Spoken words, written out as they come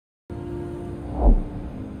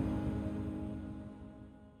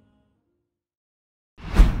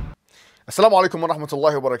Assalamu alaikum wa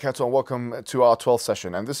rahmatullahi wa barakatuh, and welcome to our 12th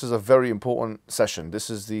session. And this is a very important session. This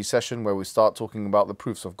is the session where we start talking about the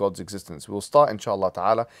proofs of God's existence. We'll start, inshallah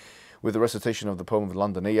ta'ala, with the recitation of the poem of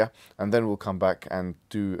Londoniyyah, and then we'll come back and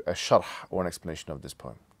do a sharh or an explanation of this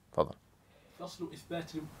poem. Fadal.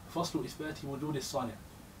 فصل إثبات وجود الصانع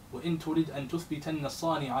وإن تريد أن تثبتن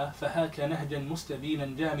الصانع فهاك نهجا مستبينا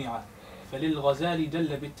جامعا فللغزال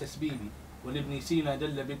دل بالتسبيب ولابن سينا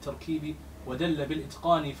دل بالتركيب ودل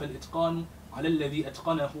بالإتقان فالإتقان على الذي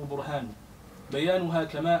أتقنه برهان بيانها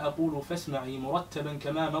كما أقول فاسمعي مرتبا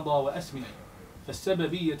كما مضى وأسمعي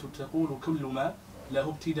فالسببية تقول كل ما له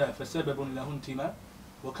ابتداء فسبب له انتماء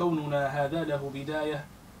وكوننا هذا له بداية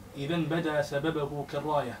إذا بدا سببه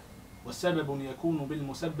كالراية والسبب يكون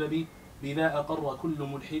بالمسبب بذا أقر كل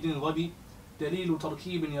ملحد غبي دليل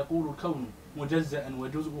تركيب يقول الكون مجزأ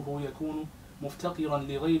وجزءه يكون مفتقرا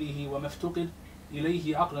لغيره ومفتقر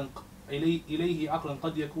إليه عقلا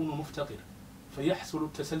قد يكون مفتقر فيحصل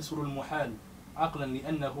التسلسل المحال عقلا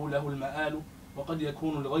لأنه له المآل وقد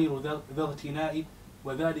يكون الغير ذا اغتناء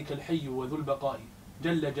وذلك الحي وذو البقاء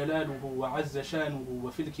جل جلاله وعز شانه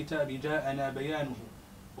وفي الكتاب جاءنا بيانه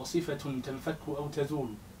وصفة تنفك أو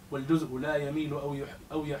تزول والجزء لا يميل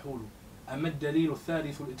أو يحول أما الدليل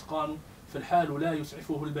الثالث الإتقان فالحال لا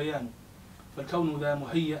يسعفه البيان فالكون ذا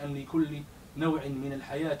مهيئا لكل نوع من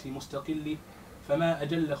الحياة مستقل فما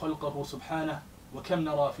أجل خلقه سبحانه وكم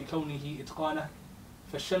نرى في كونه إتقانه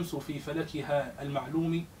فالشمس في فلكها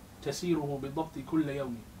المعلوم تسيره بالضبط كل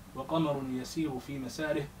يوم وقمر يسير في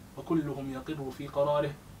مساره وكلهم يقر في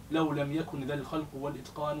قراره لو لم يكن ذا الخلق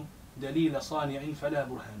والإتقان دليل صانع فلا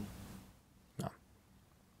برهان.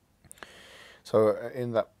 So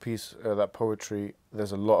in that piece, that poetry,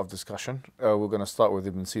 there's a lot of discussion. We're going to start with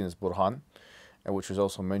Ibn Sina's Burhan, which was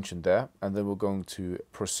also mentioned there, and then we're going to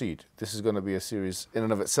proceed. This is going to be a series in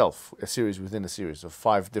and of itself, a series within a series of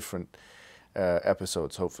 5 different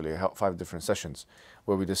episodes, hopefully, 5 different sessions,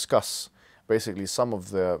 where we discuss basically some of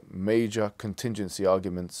the major contingency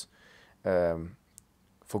arguments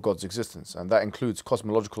for God's existence. And that includes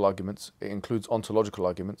cosmological arguments, it includes ontological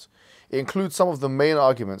arguments, it includes some of the main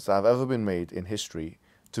arguments that have ever been made in history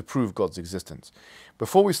to prove God's existence.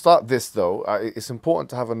 Before we start this though, it's important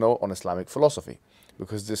to have a note on Islamic philosophy,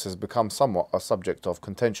 because this has become somewhat a subject of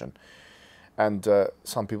contention. And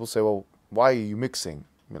some people say, well, why are you mixing,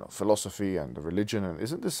 philosophy and religion, and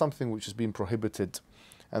isn't this something which has been prohibited?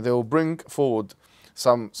 And they will bring forward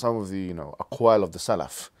some of the aqwal of the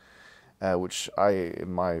Salaf, which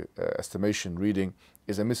in my estimation, reading,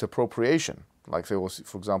 is a misappropriation. Like they will,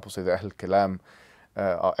 for example, say the Ahl Kalam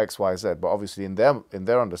are X, Y, Z, but obviously in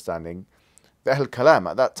their understanding, the Ahl Kalam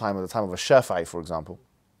at that time, at the time of a Shafi'i, for example,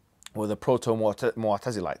 were the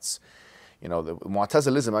proto-Mu'tazilites. The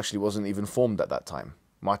Mu'tazilism actually wasn't even formed at that time.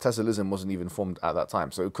 Mu'tazilism wasn't even formed at that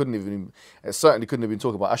time, so it certainly couldn't have been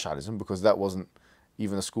talking about Ash'arism, because that wasn't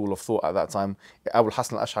even a school of thought at that time. Abu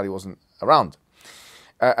al-Hasan al-Ash'ari wasn't around.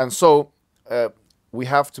 And so we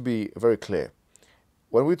have to be very clear.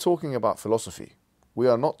 When we're talking about philosophy, we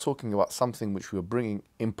are not talking about something which we are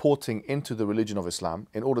importing into the religion of Islam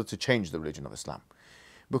in order to change the religion of Islam.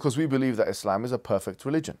 Because we believe that Islam is a perfect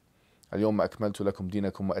religion. اليوم أكملت لكم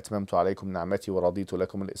دينكم وأتممت عليكم نعمتي ورضيت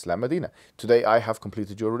لكم الإسلام دينا. Today I have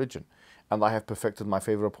completed your religion, and I have perfected my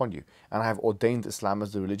favor upon you, and I have ordained Islam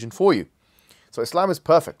as the religion for you. So Islam is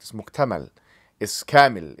perfect, it's muktamal, it's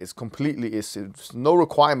kamil, it's completely, it's no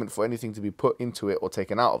requirement for anything to be put into it or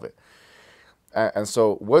taken out of it. And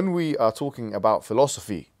so when we are talking about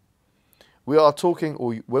philosophy, we are talking,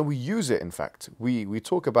 or when we use it, in fact, we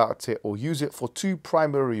talk about it or use it for 2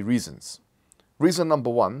 primary reasons. Reason number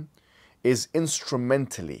 1 is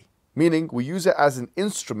instrumentally, meaning we use it as an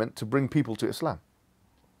instrument to bring people to Islam.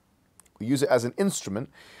 We use it as an instrument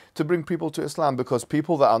to bring people to Islam, because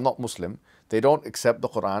people that are not Muslim, they don't accept the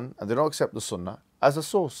Quran and they don't accept the Sunnah as a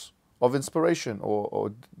source of inspiration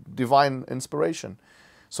or divine inspiration.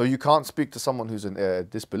 So you can't speak to someone who's a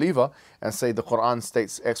disbeliever and say the Quran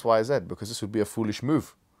states X, Y, Z, because this would be a foolish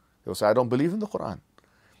move. They'll say, I don't believe in the Quran.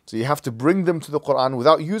 So you have to bring them to the Quran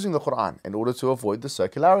without using the Quran in order to avoid the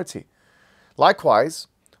circularity. Likewise,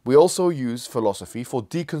 we also use philosophy for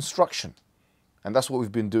deconstruction. And that's what we've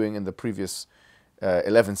been doing in the previous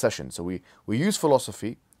 11 sessions. So we use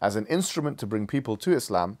philosophy as an instrument to bring people to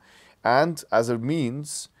Islam, and as a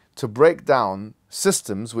means to break down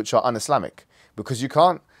systems which are un-Islamic. Because you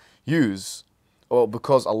can't use, or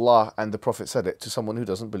because Allah and the Prophet said it, to someone who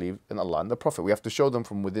doesn't believe in Allah and the Prophet. We have to show them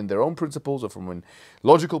from within their own principles, or from within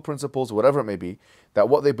logical principles, or whatever it may be, that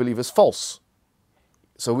what they believe is false.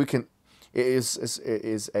 So it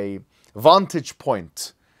is a vantage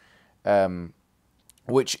point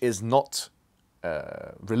which is not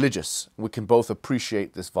religious. We can both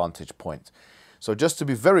appreciate this vantage point. So just to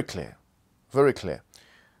be very clear,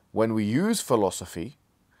 when we use philosophy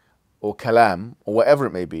or kalam or whatever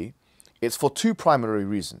it may be, it's for two primary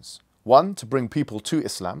reasons. One, to bring people to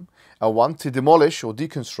Islam, and one, to demolish or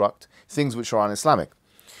deconstruct things which are un-Islamic.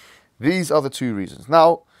 These are the two reasons.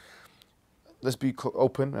 Now, let's be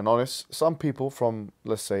open and honest. Some people from,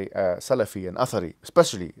 let's say, Salafi and Athari,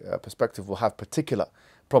 especially perspective, will have particular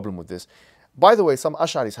problem with this. By the way, some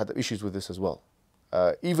Ash'aris had issues with this as well.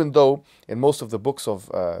 Even though in most of the books of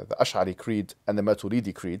the Ash'ari Creed and the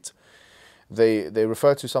Maturidi Creed, they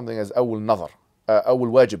refer to something as awul nadhar, awul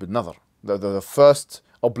wajib al-nadhar. The first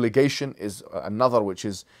obligation is another, which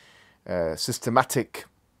is systematic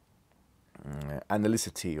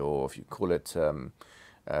analyticity, or if you call it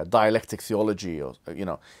dialectic theology, or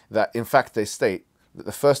that in fact they state that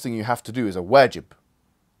the first thing you have to do is a wajib,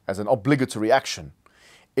 as an obligatory action,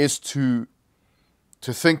 is to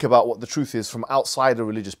think about what the truth is from outside a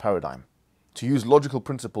religious paradigm, to use logical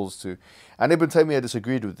principles to. And Ibn Taymiyyah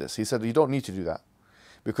disagreed with this. He said you don't need to do that,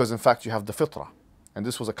 because in fact you have the fitrah. And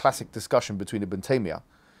this was a classic discussion between Ibn Taymiyyah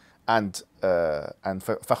and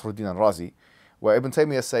Fakhruddin al-Razi, where Ibn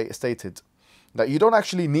Taymiyyah stated that you don't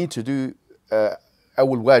actually need to do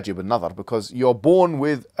awul wajib al-nadhar, because you're born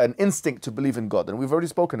with an instinct to believe in God. And we've already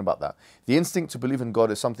spoken about that. The instinct to believe in God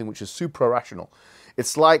is something which is supra-rational.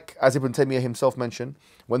 It's like, as Ibn Taymiyyah himself mentioned,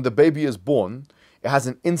 when the baby is born, it has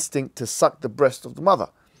an instinct to suck the breast of the mother.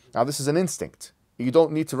 Now, this is an instinct. You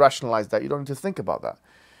don't need to rationalize that. You don't need to think about that.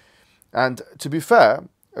 And to be fair,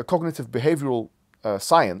 cognitive behavioral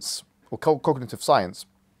science, or cognitive science,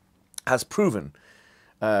 has proven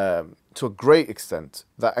to a great extent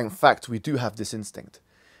that, in fact, we do have this instinct.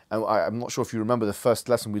 And I'm not sure if you remember the first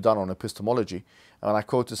lesson we've done on epistemology, and I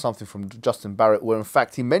quoted something from Justin Barrett, where in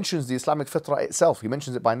fact he mentions the Islamic fitrah itself. He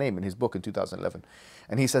mentions it by name in his book in 2011.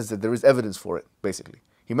 And he says that there is evidence for it, basically.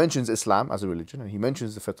 He mentions Islam as a religion, and he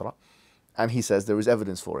mentions the fitrah, and he says there is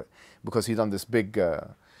evidence for it, because he's done this big,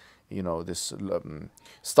 this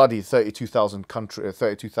study, 32,000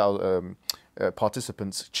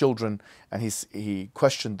 participants, children, and he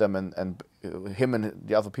questioned them, and him and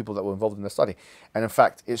the other people that were involved in the study. And in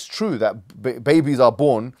fact, it's true that babies are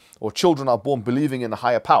born, or children are born, believing in a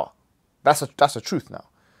higher power. That's a truth now,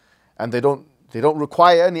 and they don't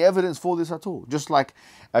require any evidence for this at all. Just like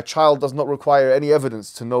a child does not require any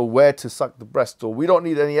evidence to know where to suck the breast, or we don't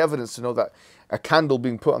need any evidence to know that a candle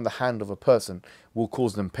being put on the hand of a person will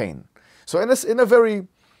cause them pain. So in a very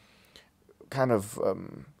kind of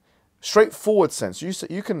straightforward sense,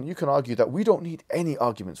 you can argue that we don't need any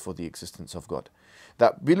arguments for the existence of God.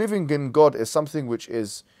 That believing in God is something which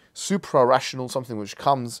is supra-rational, something which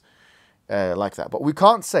comes like that. But we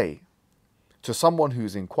can't say to someone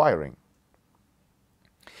who's inquiring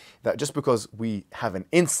that just because we have an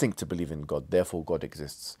instinct to believe in God, therefore God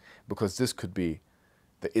exists. Because this could be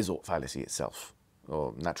the is-ought fallacy itself,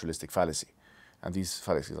 or naturalistic fallacy. And these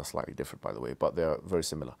fallacies are slightly different, by the way, but they're very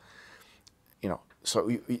similar.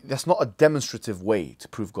 So that's not a demonstrative way to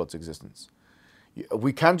prove God's existence.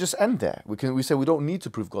 We can just end there. We say we don't need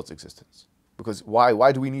to prove God's existence. Because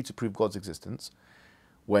why do we need to prove God's existence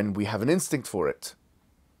when we have an instinct for it?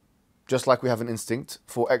 Just like we have an instinct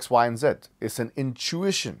for X, Y, and Z. It's an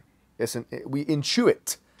intuition. We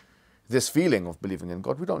intuit this feeling of believing in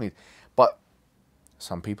God. We don't need. But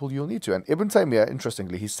some people you'll need to. And Ibn Taymiyyah,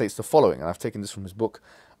 interestingly, he states the following, and I've taken this from his book,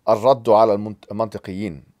 Al-Raddu ala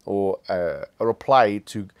al-Mantiqiyin, or a reply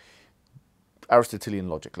to Aristotelian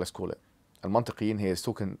logic, let's call it. Al-Mantiqiyin here is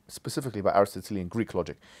talking specifically about Aristotelian Greek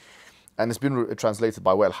logic. And it's been translated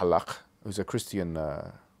by Wa'il Halaq, who's a Christian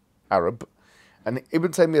Arab. And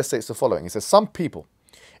Ibn Taymiyyah states the following. He says, some people,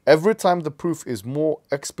 every time the proof is more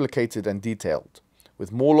explicated and detailed,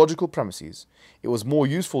 with more logical premises, it was more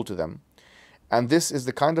useful to them. And this is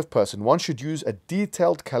the kind of person one should use a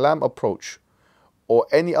detailed kalam approach or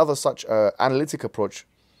any other such analytic approach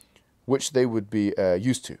which they would be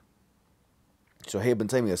used to. So here Ibn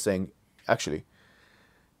Taymiyyah is saying, actually,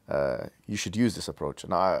 you should use this approach.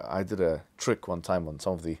 And I did a trick one time on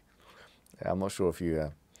some of the, I'm not sure if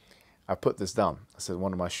you, I put this down. I said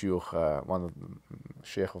one of my shuyukh, one of the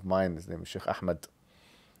sheikh of mine, his name is Sheikh Ahmed,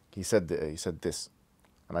 he said this,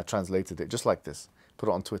 and I translated it just like this, put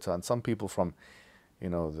it on Twitter, and some people from,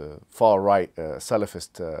 the far right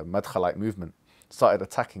Salafist Madkhalite movement started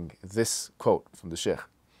attacking this quote from the sheikh.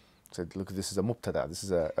 Said, look, this is a mubtada.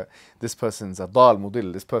 This person's a dal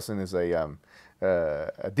mudil. This person is a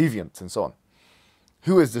deviant, and so on.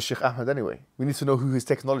 Who is the Sheikh Ahmed anyway? We need to know who he's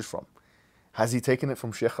taken knowledge from. Has he taken it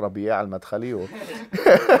from Sheikh Rabi'a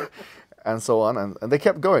al-Madkhali? and so on, and they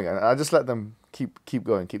kept going, and I just let them keep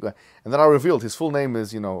going, and then I revealed his full name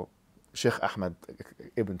is, Sheikh Ahmed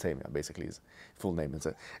Ibn Taymiyyah, basically his full name.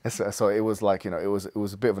 So it was like, it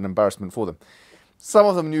was a bit of an embarrassment for them. Some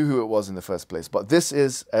of them knew who it was in the first place, but this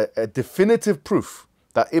is a definitive proof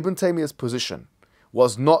that Ibn Taymiyyah's position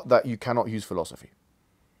was not that you cannot use philosophy.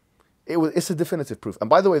 It's a definitive proof. And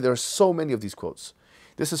by the way, there are so many of these quotes.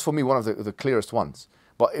 This is for me one of the clearest ones.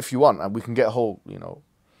 But if you want, and we can get a whole,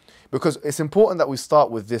 because it's important that we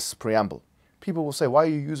start with this preamble. People will say, why are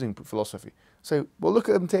you using philosophy? Say, well, look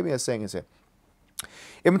at Ibn Taymiyyah saying it here.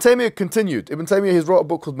 Ibn Taymiyyah continued. Ibn Taymiyyah has wrote a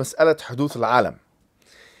book called Mas'alat Huduth al-Alam.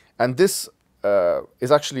 And this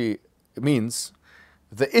it means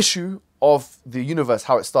the issue of the universe,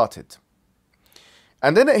 how it started.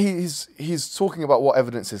 And then he's talking about what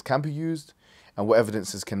evidences can be used and what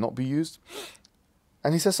evidences cannot be used.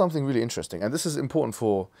 And he says something really interesting. And this is important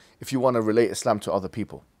for if you want to relate Islam to other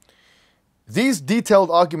people. These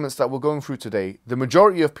detailed arguments that we're going through today, the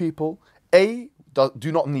majority of people, A,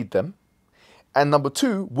 do not need them. And number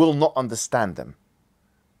two, will not understand them.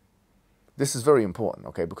 This is very important,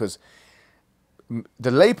 okay? Because the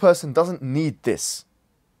layperson doesn't need this,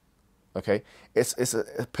 okay? It's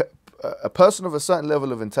a person of a certain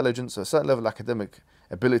level of intelligence, a certain level of academic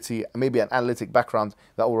ability, maybe an analytic background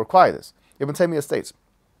that will require this. Ibn Taymiyyah states,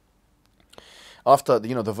 after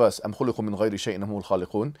the verse, "Am khuliqu min ghayri shay'in humul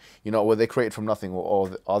khaliqun," were they created from nothing, or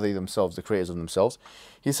are they themselves the creators of themselves?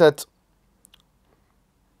 He said,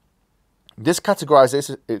 this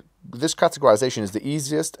categorization is the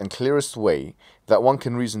easiest and clearest way that one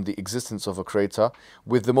can reason the existence of a creator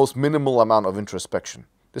with the most minimal amount of introspection.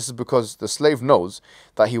 This is because the slave knows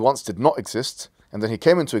that he once did not exist, and then he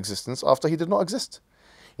came into existence after he did not exist.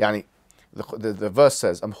 Yani, the verse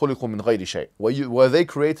says, "Am khuliqu min ghayri shay." Were they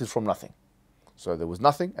created from nothing? So there was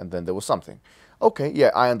nothing, and then there was something. Okay, yeah,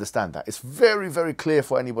 I understand that. It's very, very clear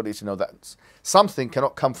for anybody to know that something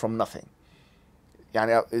cannot come from nothing.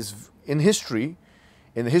 Yani, in the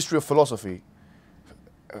history of philosophy,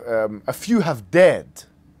 a few have dared,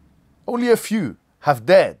 only a few have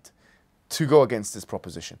dared to go against this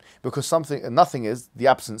proposition, because nothing is the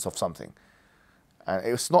absence of something. And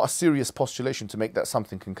it's not a serious postulation to make that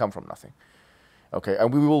something can come from nothing. Okay,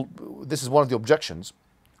 and this is one of the objections.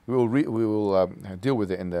 We will deal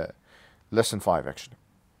with it in the lesson 5, actually.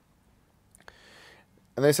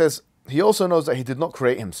 And then it says, he also knows that he did not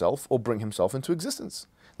create himself or bring himself into existence.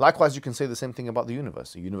 Likewise, you can say the same thing about the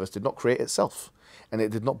universe. The universe did not create itself, and it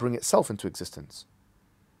did not bring itself into existence.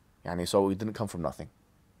 So it didn't come from nothing.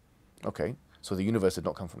 Okay, so the universe did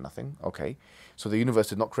not come from nothing. Okay, so the universe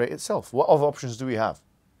did not create itself. What other options do we have?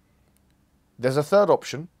 There's a third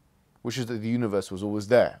option, which is that the universe was always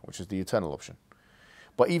there, which is the eternal option.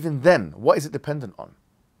 But even then, what is it dependent on?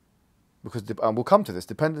 Because we'll come to this.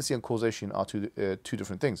 Dependency and causation are two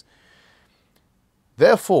different things.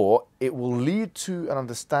 Therefore, it will lead to an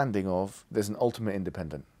understanding of there's an ultimate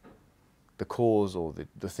independent, the cause or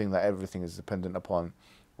the thing that everything is dependent upon,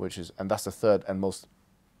 and that's the third and most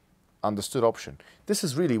understood option. This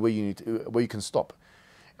is really where you can stop.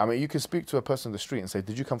 I mean, you can speak to a person on the street and say,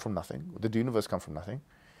 "Did you come from nothing? Did the universe come from nothing?"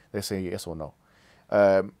 They say yes or no.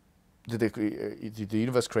 Did the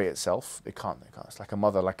universe create itself? It can't. It's like a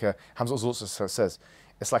mother, Hamza also says,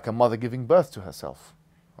 it's like a mother giving birth to herself.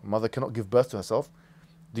 A mother cannot give birth to herself.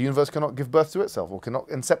 The universe cannot give birth to itself, or cannot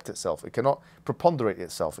incept itself. It cannot preponderate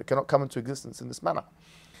itself. It cannot come into existence in this manner.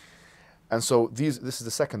 And so this is the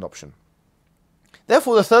second option.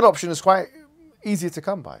 Therefore, the third option is quite easy to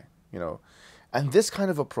come by, And this kind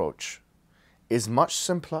of approach is much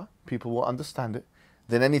simpler. People will understand it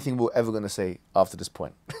than anything we're ever going to say after this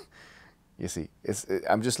point. You see,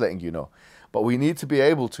 I'm just letting you know. But we need to be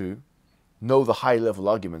able to know the high-level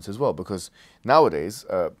arguments as well, because nowadays,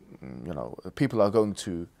 people are going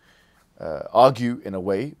to argue in a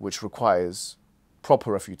way which requires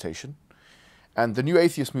proper refutation. And the new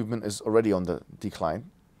atheist movement is already on the decline,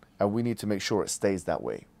 and we need to make sure it stays that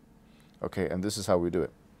way. Okay, and this is how we do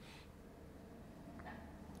it.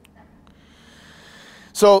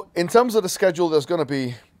 So, in terms of the schedule, there's going to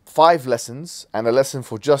be 5 lessons and a lesson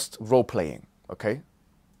for just role-playing, okay?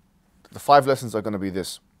 The 5 lessons are going to be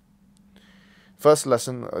this. First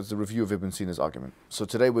lesson is the review of Ibn Sina's argument. So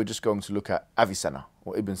today we're just going to look at Avicenna,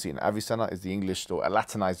 or Ibn Sina. Avicenna is the English or a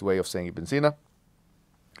Latinized way of saying Ibn Sina.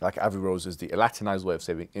 Like Averroes is the Latinized way of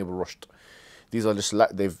saying Ibn Rushd. These are just,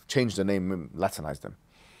 they've changed the name, Latinized them.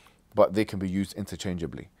 But they can be used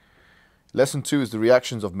interchangeably. Lesson 2 is the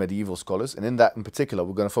reactions of medieval scholars. And in that in particular,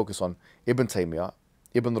 we're going to focus on Ibn Taymiyyah,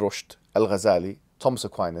 Ibn Rushd, Al-Ghazali, Thomas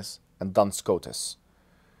Aquinas, and Duns Scotus.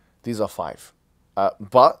 These are 5.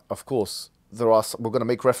 But, of course, we're going to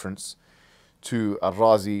make reference to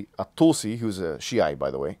Al-Razi, At-Tusi, who's a Shiite,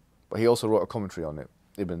 by the way, but he also wrote a commentary on it,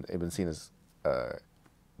 Ibn Sina's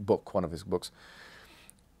book, one of his books.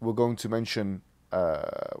 We're going to mention,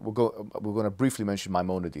 we're going to briefly mention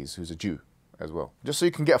Maimonides, who's a Jew as well, just so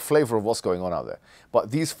you can get a flavor of what's going on out there.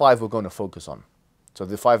 But these five we're going to focus on. So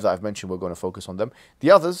the five that I've mentioned, we're going to focus on them.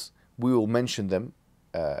 The others, we will mention them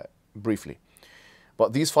briefly.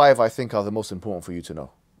 But these five, I think, are the most important for you to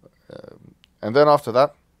know. And then after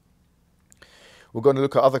that, we're going to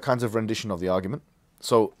look at other kinds of rendition of the argument.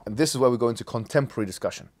 So and this is where we go into contemporary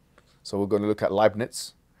discussion. So we're going to look at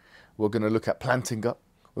Leibniz. We're going to look at Plantinga.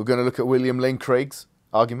 We're going to look at William Lane Craig's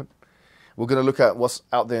argument. We're going to look at what's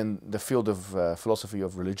out there in the field of philosophy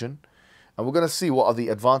of religion. And we're going to see what are the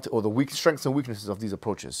advantage or the strengths and weaknesses of these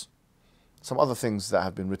approaches. Some other things that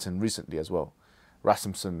have been written recently as well.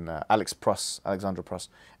 Rasmussen, Alexandra Pruss,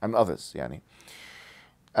 and others, yani.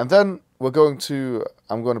 And then I'm going to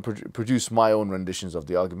produce my own renditions of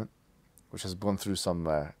the argument, which has gone through some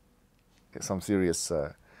serious,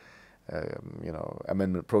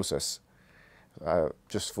 amendment process.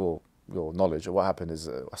 Just for your knowledge, what happened is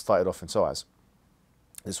I started off in SOAS.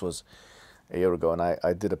 This was a year ago, and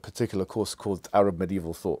I did a particular course called Arab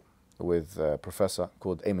Medieval Thought with a professor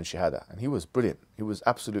called Ayman Shihada, and he was brilliant. He was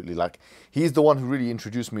absolutely he's the one who really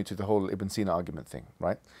introduced me to the whole Ibn Sina argument thing,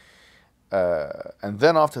 right? And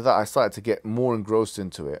then after that, I started to get more engrossed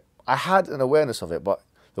into it. I had an awareness of it, but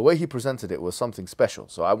the way he presented it was something special,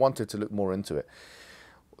 so I wanted to look more into it.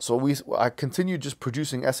 So I continued just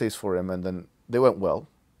producing essays for him, and then they went well.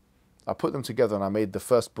 I put them together, and I made the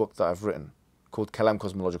first book that I've written called Kalam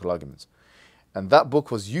Cosmological Arguments. And that book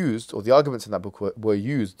was used, or the arguments in that book were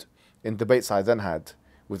used in debates I then had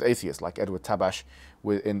with atheists, like Edward Tabash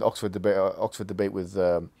in the Oxford debate with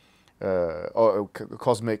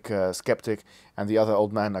Cosmic Skeptic and the other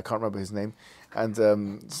old man, I can't remember his name. And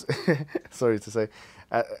sorry to say.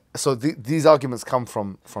 So these arguments come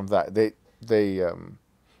from that. They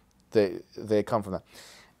come from that.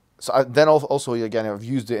 So then also, again, I've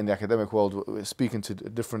used it in the academic world, speaking to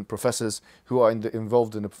different professors who are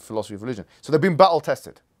involved in the philosophy of religion. So they've been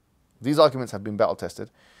battle-tested. These arguments have been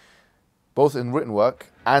battle-tested, both in written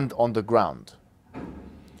work and on the ground.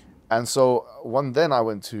 And so then I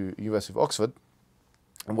went to University of Oxford,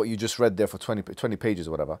 and what you just read there for 20 pages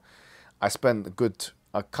or whatever, I spent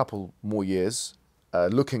a couple more years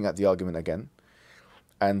looking at the argument again,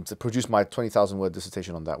 and produced my 20,000 word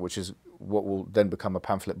dissertation on that, which is what will then become a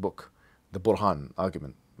pamphlet book, the Burhan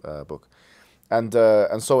argument book. And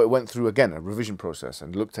so it went through again a revision process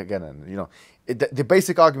and looked again, and the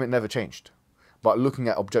basic argument never changed, but looking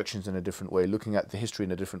at objections in a different way, looking at the history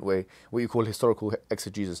in a different way, what you call historical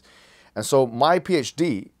exegesis. And so my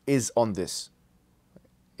PhD is on this,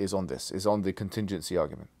 is on the contingency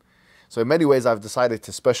argument. So in many ways I've decided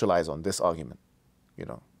to specialize on this argument,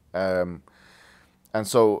 and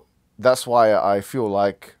so that's why I feel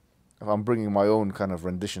like if I'm bringing my own kind of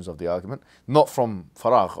renditions of the argument, not from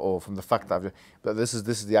faragh or from the fact that but this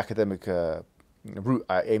is the academic route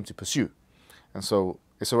I aim to pursue. And so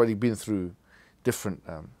it's already been through different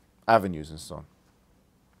avenues and so on.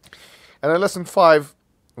 And in lesson 5,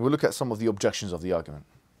 we'll look at some of the objections of the argument.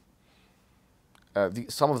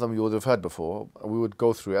 Some of them you would have heard before, we would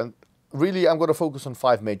go through, and really I'm going to focus on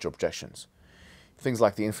 5 major objections. Things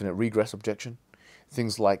like the infinite regress objection,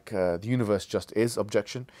 things like the universe just is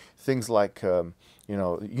objection, things like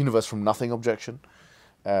universe from nothing objection,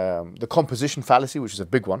 the composition fallacy, which is a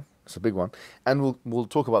big one. It's a big one, and we'll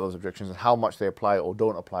talk about those objections and how much they apply or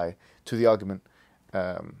don't apply to the argument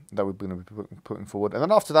that we're going to be putting forward. And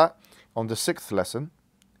then after that, on the 6th lesson,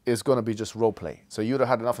 is going to be just role play. So you would have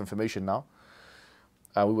had enough information now.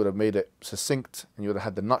 We would have made it succinct, and you would have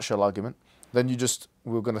had the nutshell argument. Then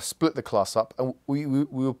we're going to split the class up, and we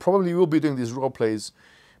will probably be doing these role plays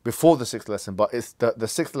before the 6th lesson, but it's the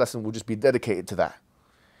 6th lesson will just be dedicated to that.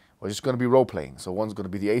 We're just going to be role playing. So one's going to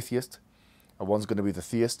be the atheist, and one's going to be the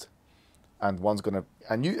theist, and one's going to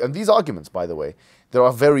and these arguments, by the way, there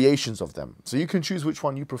are variations of them. So you can choose which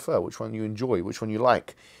one you prefer, which one you enjoy, which one you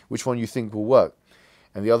like, which one you think will work.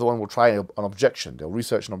 And the other one will try an objection. They'll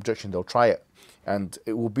research an objection. They'll try it, and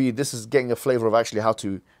it will be. This is getting a flavor of actually how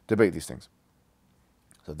to debate these things.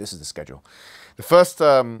 So this is the schedule. The first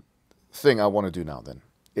thing I want to do now then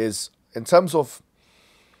is in terms of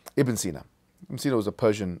Ibn Sina. Ibn Sina was a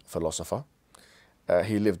Persian philosopher.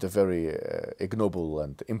 He lived a very ignoble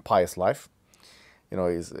and impious life.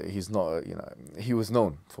 He's not. He was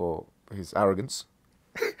known for his arrogance.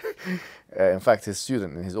 In fact, his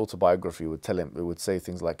student in his autobiography would tell him. It would say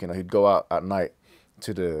things like, he'd go out at night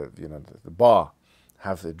to the bar,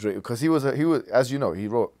 have the drink, because he was as he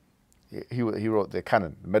wrote he wrote the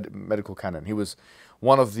canon, medical canon. He was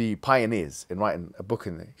one of the pioneers in writing a book.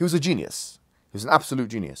 He was a genius. He was an absolute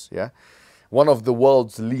genius. Yeah, one of the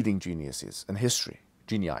world's leading geniuses in history.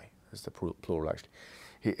 Genii is the plural actually.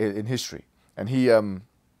 In history, and he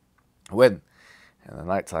when in the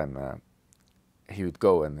nighttime he would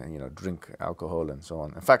go and drink alcohol and so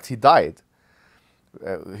on. In fact, he died.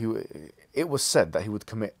 It was said that he would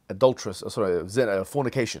commit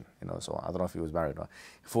fornication, so on. I don't know if he was married or not.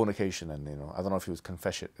 Fornication, and I don't know if he was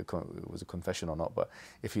it was a confession or not, but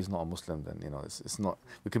if he's not a Muslim, then it's not,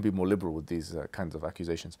 we can be more liberal with these kinds of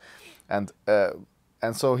accusations. And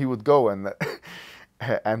so he would go and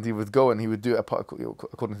he would go and he would do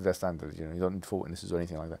according to their standards. You don't need 4 witnesses or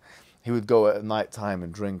anything like that. He would go at night time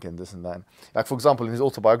and drink and this and that. Like, for example, in his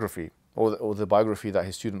autobiography or the biography that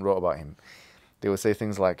his student wrote about him, they would say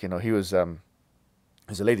things like, he was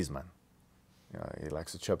he's a ladies' man. He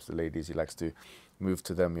likes to chirp the ladies. He likes to move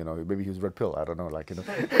to them. Maybe he was red pill. I don't know.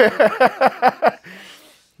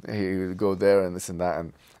 He would go there and this and that.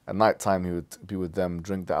 And at night time, he would be with them,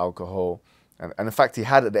 drink the alcohol. And in fact, he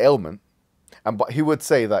had an ailment. But he would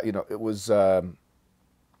say that, it was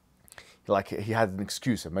like he had an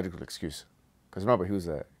excuse, a medical excuse. Because remember, he was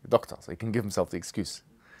a doctor, so he can give himself the excuse,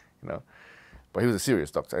 But he was a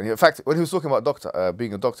serious doctor. And in fact, when he was talking about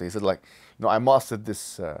being a doctor, he said, I mastered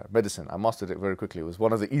this medicine. I mastered it very quickly. It was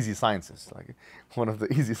one of the easy sciences, one of the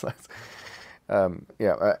easy sciences.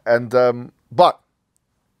 But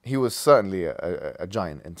he was certainly a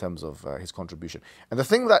giant in terms of his contribution. And the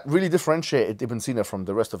thing that really differentiated Ibn Sina from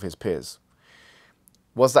the rest of his peers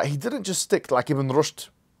was that he didn't just stick, like Ibn Rushd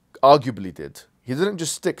arguably did, he didn't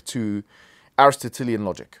just stick to Aristotelian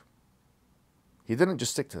logic. He didn't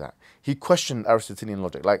just stick to that. He questioned Aristotelian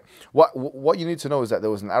logic. Like, what you need to know is that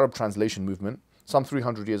there was an Arab translation movement some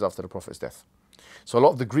 300 years after the Prophet's death. So a lot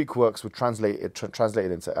of the Greek works were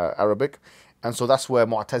translated into Arabic. And so that's where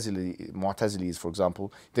Mu'tazilis, for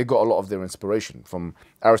example, they got a lot of their inspiration from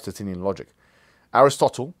Aristotelian logic.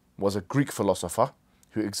 Aristotle was a Greek philosopher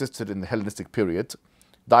who existed in the Hellenistic period,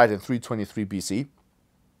 died in 323 BC,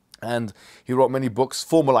 and he wrote many books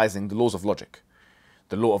formalizing the laws of logic,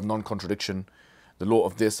 the law of non-contradiction, the law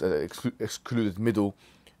of this, excluded middle,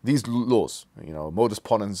 these laws, modus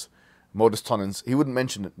ponens, modus tonens. He wouldn't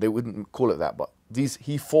mention it, they wouldn't call it that, but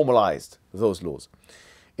he formalized those laws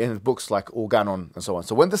in books like Organon and so on.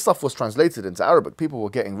 So when this stuff was translated into Arabic, people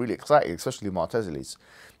were getting really excited, especially Mu'tazilis,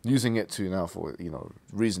 using it for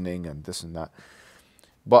reasoning and this and that.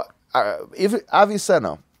 But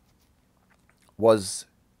Avicenna was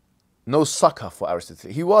no sucker for Aristotle.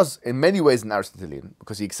 He was in many ways an Aristotelian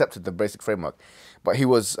because he accepted the basic framework, but he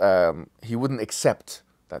wouldn't accept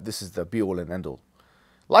that this is the be-all and end-all.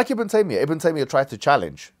 Like Ibn Taymiyyah. Ibn Taymiyyah tried to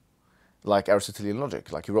challenge Aristotelian logic.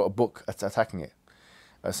 He wrote a book attacking it,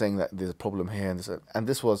 saying that there's a problem here and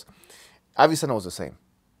this was, Avicenna was the same.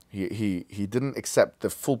 He didn't accept the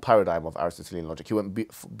full paradigm of Aristotelian logic. He went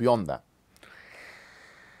beyond that.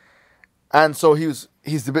 And so he's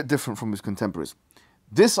a bit different from his contemporaries.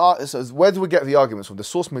 Where do we get the arguments from? The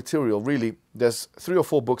source material, really, there's 3 or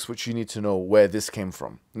 4 books which you need to know where this came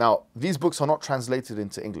from. Now, these books are not translated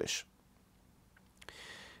into English.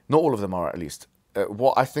 Not all of them are, at least.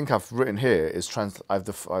 What I think I've written here is I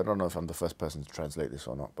don't know if I'm the first person to translate this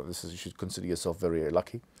or not, but you should consider yourself very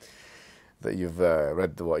lucky that you've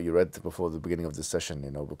read what you read before the beginning of this session,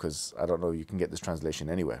 because I don't know you can get this translation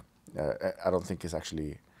anywhere. I don't think it's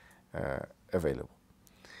actually available.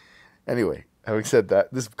 Anyway, having said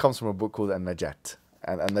that, this comes from a book called An-Najat.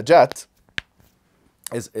 And An-Najat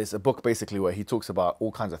is a book basically where he talks about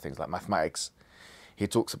all kinds of things like mathematics. He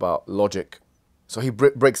talks about logic. So he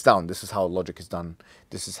breaks down, this is how logic is done,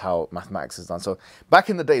 this is how mathematics is done. So back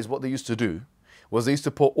in the days, what they used to do was they used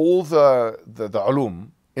to put all the ulum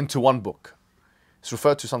into one book. It's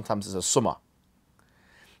referred to sometimes as a summa.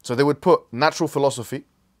 So they would put natural philosophy,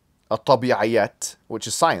 al-tabi'iyat, which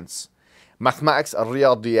is science, mathematics,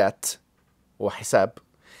 al-riyadiyat, or hisab,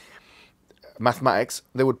 mathematics.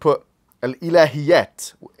 They would put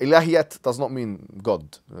al-ilahiyat. Ilahiyat does not mean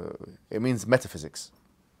God. It means metaphysics.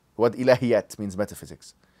 The word ilahiyat means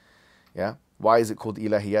metaphysics. Yeah. Why is it called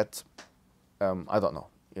ilahiyat? I don't know.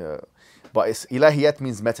 But ilahiyat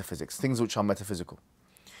means metaphysics, things which are metaphysical.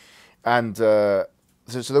 And so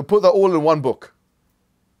they put that all in one book.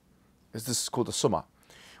 This is called the Summa,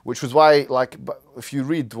 which was why, if you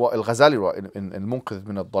read what Al-Ghazali wrote in Munqidh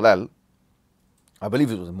min al-Dalal, I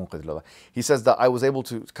believe it was in Munqidh al-Dalal, he says that I was able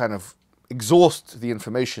to kind of exhaust the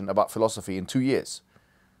information about philosophy in 2 years.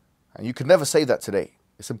 And you could never say that today.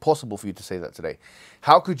 It's impossible for you to say that today.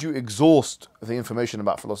 How could you exhaust the information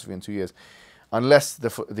about philosophy in 2 years unless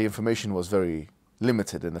the information was very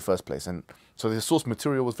limited in the first place. And so the source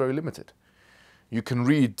material was very limited. You can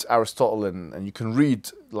read Aristotle and you can read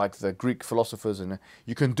like the Greek philosophers, and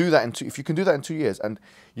you can do that if you can do that in 2 years, and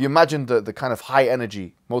you imagine the kind of high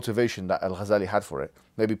energy motivation that Al-Ghazali had for it,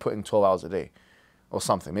 maybe putting 12 hours a day or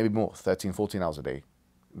something, maybe more, 13, 14 hours a day.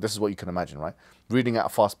 This is what you can imagine, right? Reading at a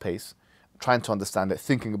fast pace, trying to understand it,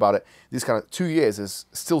 thinking about it. These kind of 2 years is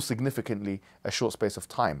still significantly a short space of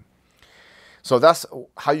time. So that's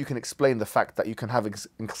how you can explain the fact that you can have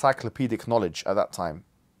encyclopedic knowledge at that time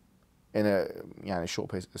in a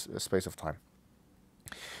short space of time.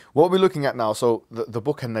 What we're looking at now, so the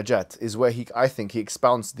book An-Najat is where I think he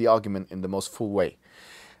expounds the argument in the most full way.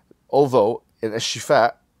 Although in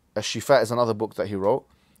Ash-Shifa is another book that he wrote,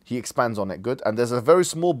 he expands on it good. And there's a very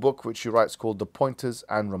small book which he writes called The Pointers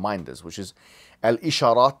and Reminders, which is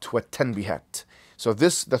Al-Isharat wa Tanbihat. So the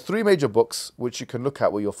three major books which you can look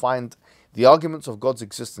at where you'll find the arguments of God's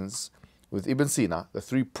existence with Ibn Sina, the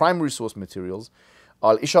three primary source materials,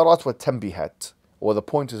 Al-Isharat wa Tanbihat, or the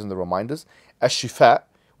pointers and the reminders, Ash-Shifa,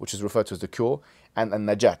 which is referred to as the cure, and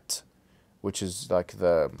An-Najat, which is like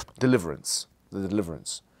the deliverance.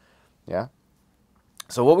 Yeah?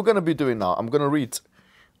 So what we're going to be doing now, I'm going to read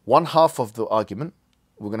one half of the argument,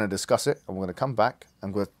 we're going to discuss it, and we're going to come back,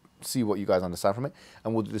 I'm going to see what you guys understand from it,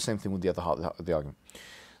 and we'll do the same thing with the other half of the argument.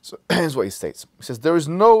 So here's what he states. He says, there is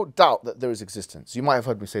no doubt that there is existence. You might have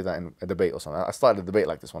heard me say that in a debate or something. I started a debate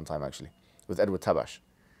like this one time, actually, with Edward Tabash.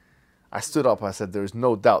 I stood up and I said, there is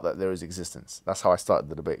no doubt that there is existence. That's how I started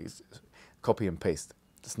the debate. It's copy and paste.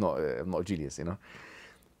 It's not, I'm not a genius, you know.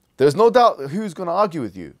 There's no doubt who's going to argue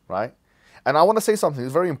with you, right? And I want to say something.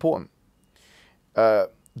 It's very important. René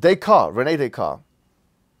Descartes,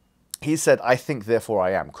 he said, I think, therefore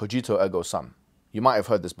I am. Cogito ergo sum. You might have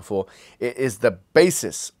heard this before. It is the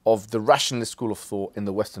basis of the rationalist school of thought in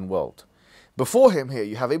the Western world. Before him here,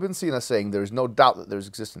 you have Ibn Sina saying there is no doubt that there is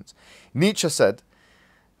existence. Nietzsche said,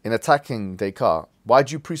 in attacking Descartes, why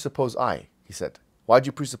do you presuppose I? He said, why do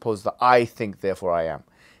you presuppose that I think, therefore I am?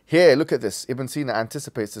 Here, look at this. Ibn Sina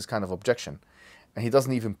anticipates this kind of objection. And he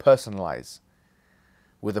doesn't even personalize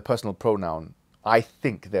with a personal pronoun, I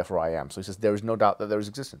think, therefore I am. So he says, there is no doubt that there is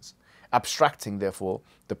existence. Abstracting, therefore,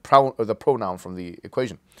 the pronoun from the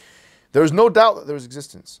equation. There is no doubt that there is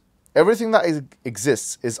existence. Everything that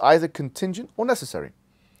exists is either contingent or necessary.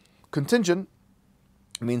 Contingent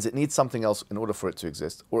means it needs something else in order for it to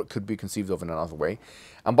exist, or it could be conceived of in another way.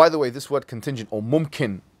 And by the way, this word contingent or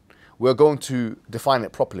mumkin, we're going to define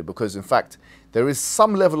it properly because, in fact, there is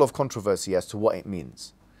some level of controversy as to what it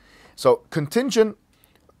means. So contingent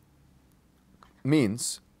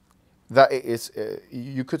means that it is,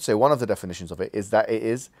 you could say one of the definitions of it is that it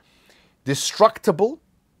is destructible,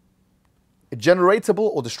 generatable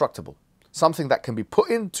or destructible. Something that can be put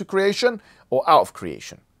into creation or out of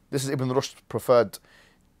creation. This is Ibn Rushd's preferred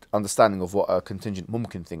understanding of what a contingent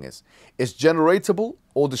mumkin thing is. It's generatable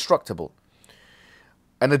or destructible.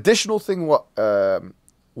 An additional thing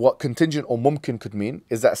what contingent or mumkin could mean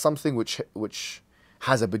is that something which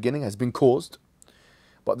has a beginning, has been caused,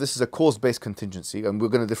 but this is a cause-based contingency, and we're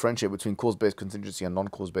going to differentiate between cause-based contingency and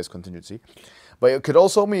non-cause-based contingency. But it could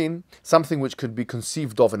also mean something which could be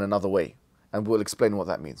conceived of in another way, and we'll explain what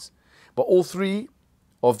that means. But all three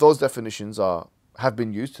of those definitions have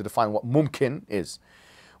been used to define what mumkin is.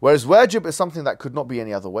 Whereas wajib is something that could not be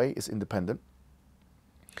any other way, it's independent.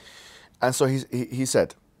 And so he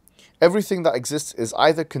said, everything that exists is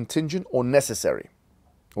either contingent or necessary.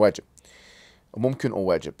 Wajib. Mumkin or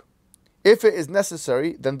wajib. If it is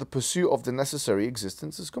necessary, then the pursuit of the necessary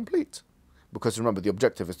existence is complete. Because remember, the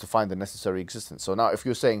objective is to find the necessary existence. So now if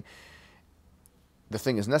you're saying the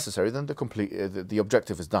thing is necessary, then the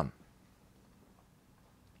objective is done.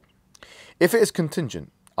 If it is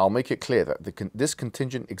contingent, I'll make it clear that this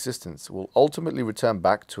contingent existence will ultimately return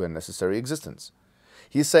back to a necessary existence.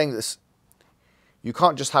 He's saying this, you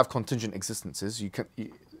can't just have contingent existences.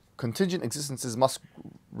 Contingent existences must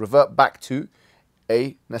revert back to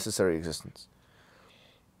a necessary existence.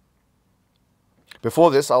 Before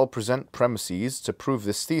this, I'll present premises to prove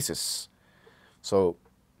this thesis. So,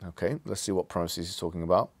 okay, let's see what premises he's talking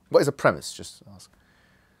about. What is a premise? Just ask.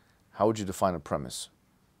 How would you define a premise?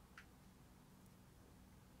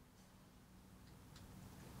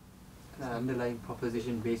 An underlying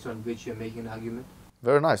proposition based on which you're making an argument.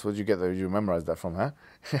 Very nice. Where did you get that? Did you memorize that from, huh?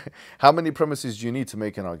 How many premises do you need to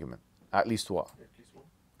make an argument? At least what? At least one.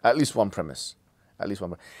 At least one premise. At least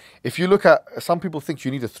one. If you look at, some people think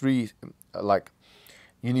you need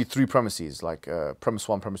you need three premises, like premise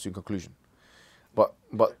one, premise two, conclusion. But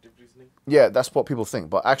yeah, that's what people think.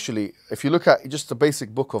 But actually, if you look at just the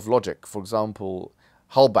basic book of logic, for example,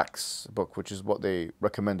 Halbach's book, which is what they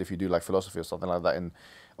recommend if you do like philosophy or something like that in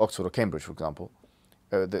Oxford or Cambridge, for example.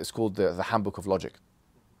 It's called the Handbook of Logic.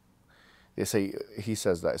 They say, he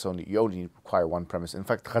says that you only require one premise. In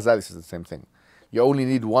fact, Ghazali says the same thing. You only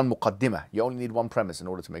need one muqaddimah. You only need one premise in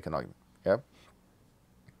order to make an argument. Yeah.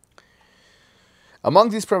 Among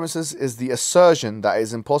these premises is the assertion that it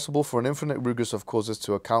is impossible for an infinite regress of causes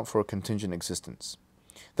to account for a contingent existence.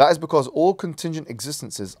 That is because all contingent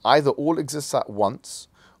existences either all exist at once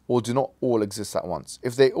or do not all exist at once.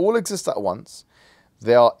 If they all exist at once,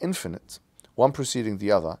 they are infinite, one preceding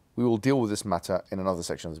the other. We will deal with this matter in another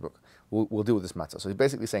section of this book. We'll deal with this matter. So he's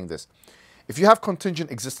basically saying this. If you have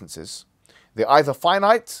contingent existences, they're either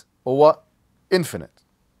finite or what? Infinite.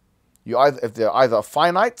 If they're either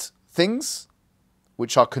finite things,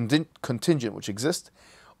 which are contingent, which exist,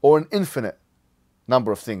 or an infinite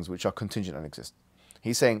number of things which are contingent and exist.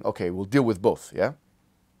 He's saying, okay, we'll deal with both, yeah?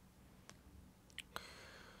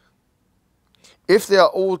 If they are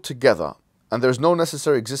all together and there is no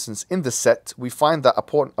necessary existence in the set, we find that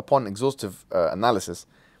upon exhaustive analysis,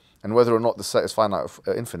 and whether or not the set is finite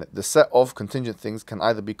or infinite, the set of contingent things can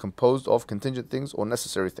either be composed of contingent things or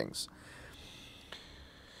necessary things.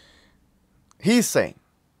 He's saying,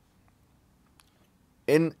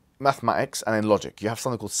 in mathematics and in logic, you have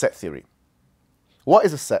something called set theory. What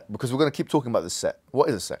is a set? Because we're going to keep talking about this set. What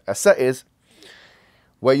is a set? A set is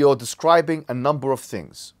where you're describing a number of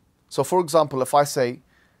things. So for example, if I say,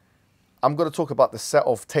 I'm going to talk about the set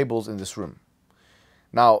of tables in this room.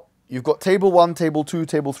 Now, you've got table 1, table 2,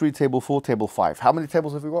 table 3, table 4, table 5. How many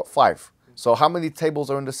tables have we got? 5. So how many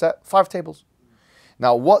tables are in the set? 5 tables.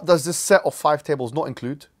 Now, what does this set of 5 tables not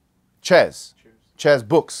include? Chairs. Chairs,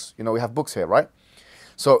 books. You know, we have books here, right?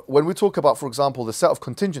 So when we talk about, for example, the set of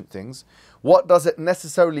contingent things, what does it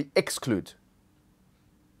necessarily exclude?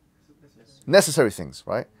 Necessary things,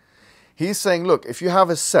 right? He's saying, look, if you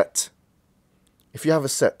have a set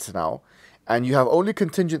now, and you have only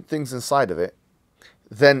contingent things inside of it,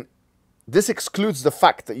 then this excludes the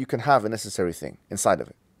fact that you can have a necessary thing inside of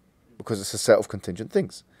it, because it's a set of contingent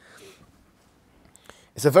things.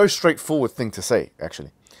 It's a very straightforward thing to say,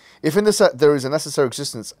 actually. If in the set there is a necessary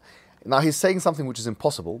existence, now he's saying something which is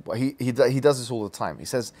impossible, but he does this all the time. He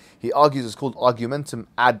says, he argues it's called argumentum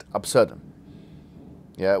ad absurdum.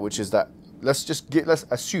 Yeah, which is that, let's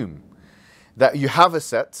assume that you have a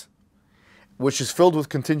set which is filled with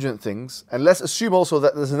contingent things, and let's assume also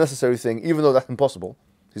that there's a necessary thing, even though that's impossible.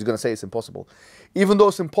 He's going to say it's impossible. Even though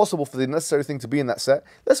it's impossible for the necessary thing to be in that set,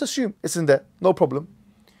 let's assume it's in there, no problem.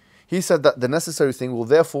 He said that the necessary thing will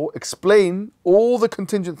therefore explain all the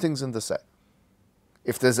contingent things in the set.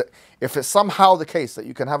 If it's somehow the case that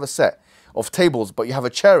you can have a set of tables, but you have a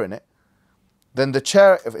chair in it, then the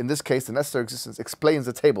chair, in this case, the necessary existence explains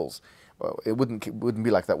the tables. Well, it wouldn't be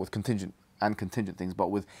like that with contingent and contingent things, but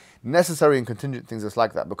with necessary and contingent things, it's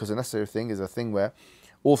like that, because a necessary thing is a thing where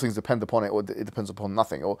all things depend upon it, or it depends upon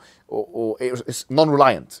nothing, or it's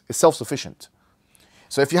non-reliant, it's self-sufficient.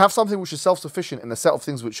 So if you have something which is self-sufficient in a set of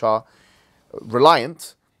things which are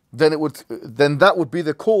reliant, then that would be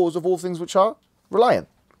the cause of all things which are reliant.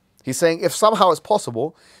 He's saying if somehow it's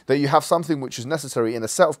possible that you have something which is necessary in a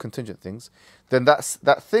set of contingent things, then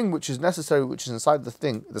that thing which is necessary, which is inside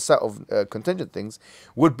the set of contingent things,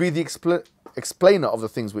 would be the explainer of the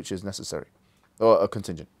things which is necessary or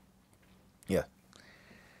contingent. Yeah.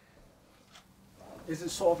 Is it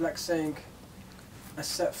sort of like saying a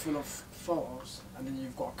set full of photos and then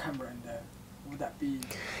you've got a camera in there? Would that be...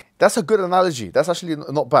 That's a good analogy. That's actually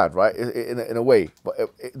not bad, right? In a way. But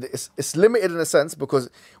it's limited in a sense,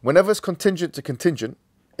 because whenever it's contingent to contingent,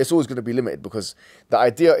 it's always going to be limited, because the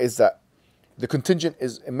idea is that the contingent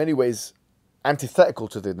is in many ways antithetical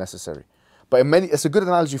to the necessary. But it's a good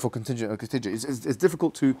analogy for contingent and contingent. It's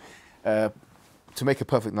difficult to make a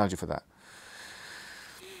perfect analogy for that.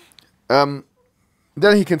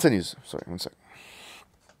 Then he continues. Sorry, one sec.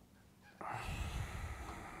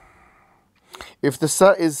 If the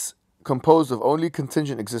set is composed of only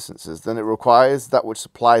contingent existences, then it requires that which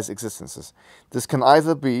supplies existences. This can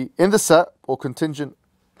either be in the set or contingent,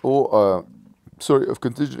 of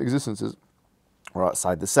contingent existences, or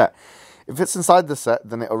outside the set. If it's inside the set,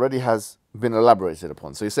 then it already has been elaborated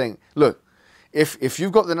upon. So you're saying, look, if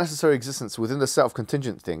you've got the necessary existence within the set of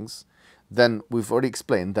contingent things, then we've already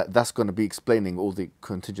explained that that's going to be explaining all the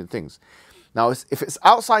contingent things. Now, if it's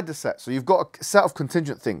outside the set, so you've got a set of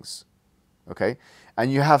contingent things, okay,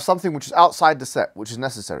 and you have something which is outside the set, which is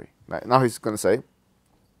necessary. Right? Now he's going to say,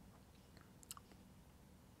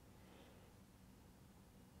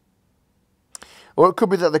 or it could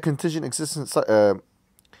be that the contingent existence,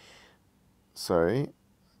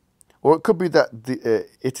 Or it could be that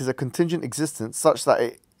it is a contingent existence such that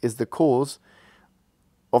it is the cause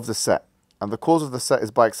of the set. And the cause of the set is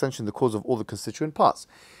by extension the cause of all the constituent parts.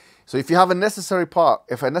 So if you have a necessary part,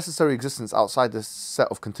 if a necessary existence outside the set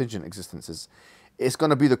of contingent existences, it's going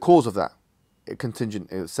to be the cause of that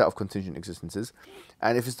set of contingent existences.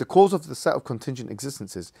 And if it's the cause of the set of contingent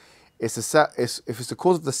existences, if it's the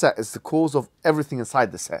cause of the set, it's the cause of everything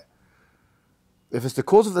inside the set. If it's the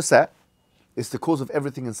cause of the set, it's the cause of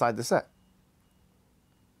everything inside the set.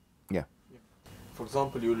 Yeah. For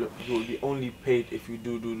example, you will be only paid if you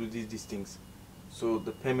do these things. So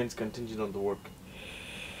the payment's contingent on the work.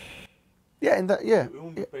 Yeah, in that, yeah. You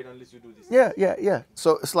won't be paid unless you do this. Yeah.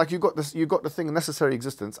 So it's like you got the thing necessary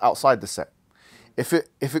existence outside the set. If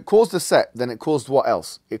it caused the set, then it caused what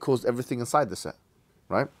else? It caused everything inside the set,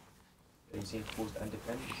 right? You saying caused and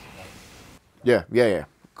depends? Yeah.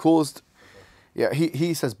 Caused. Yeah,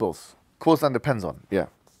 he says both. Caused and depends on. Yeah.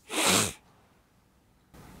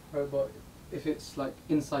 Right, but if it's like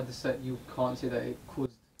inside the set, you can't say that it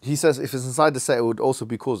caused. He says if it's inside the set, it would also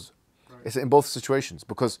be caused. Right. It's in both situations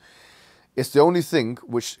because it's the only thing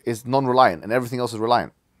which is non-reliant and everything else is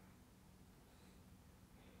reliant.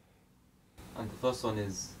 And the first one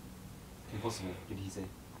is impossible, did he say?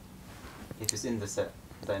 If it's in the set,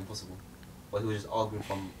 is that impossible? Or he was just arguing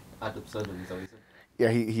from ad absurdum, is that what he said?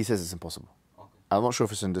 Yeah, he says it's impossible. Okay. I'm not sure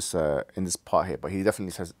if it's in this part here, but he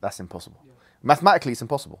definitely says that's impossible. Yeah. Mathematically, it's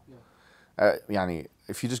impossible. Yeah. Yani,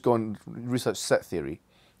 if you just go and research set theory,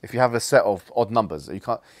 if you have a set of odd numbers, you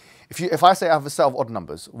can't. If I say I have a set of odd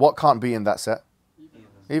numbers, what can't be in that set?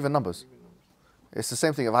 Even numbers. It's the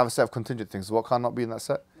same thing. If I have a set of contingent things, what can't not be in that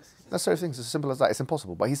set? Necessary things. It's as simple as that. It's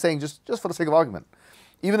impossible. But he's saying just for the sake of argument,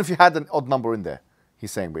 even if you had an odd number in there,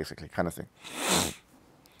 he's saying basically kind of thing.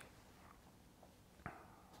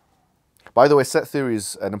 By the way, set theory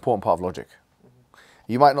is an important part of logic.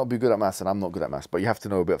 You might not be good at maths, and I'm not good at maths, but you have to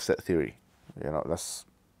know a bit of set theory. You know, that's.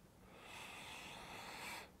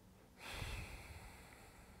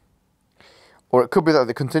 Or it could be that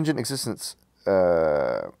the contingent existence,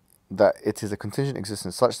 that it is a contingent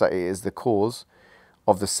existence such that it is the cause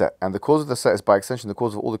of the set, and the cause of the set is by extension the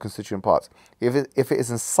cause of all the constituent parts. If it is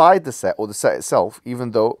inside the set or the set itself,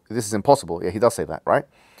 even though this is impossible, yeah, he does say that, right?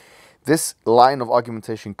 This line of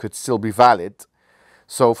argumentation could still be valid.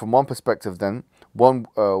 So from one perspective, then one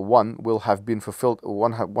will have been fulfilled.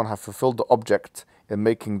 One have fulfilled the object in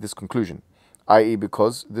making this conclusion, i.e.,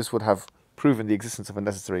 because this would have proven the existence of a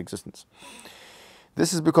necessary existence.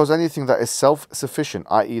 This is because anything that is self-sufficient,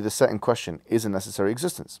 i.e., the set in question, is a necessary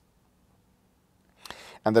existence.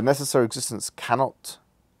 And the necessary existence cannot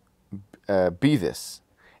be this.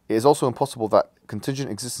 It is also impossible that contingent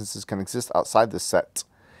existences can exist outside the set.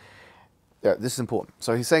 Yeah, this is important.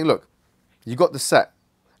 So he's saying, look, you got the set,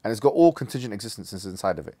 and it's got all contingent existences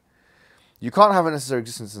inside of it. You can't have a necessary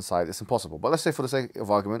existence inside. It's impossible. But let's say, for the sake of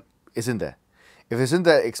argument, it's in there. If it's in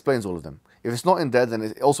there, it explains all of them. If it's not in there, then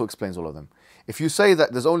it also explains all of them. If you say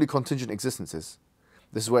that there's only contingent existences,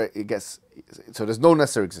 this is where it gets, so there's no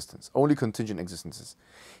necessary existence, only contingent existences.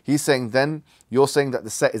 He's saying then, you're saying that the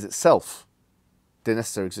set is itself the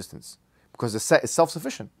necessary existence, because the set is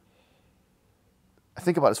self-sufficient.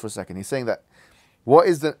 Think about this for a second. He's saying that, what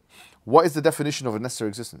is the definition of a necessary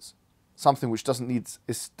existence? Something which doesn't need,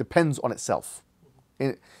 it depends on itself.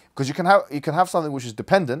 Because you can have something which is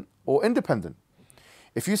dependent or independent.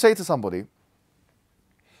 If you say to somebody,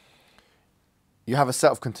 you have a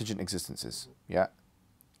set of contingent existences, yeah?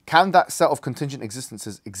 Can that set of contingent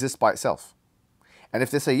existences exist by itself? And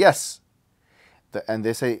if they say yes, and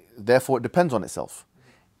they say, therefore it depends on itself.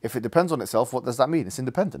 If it depends on itself, what does that mean? It's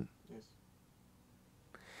independent. Yes.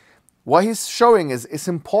 What he's showing is it's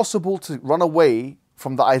impossible to run away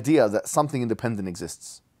from the idea that something independent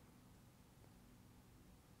exists.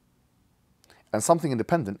 And something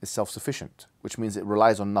independent is self-sufficient, which means it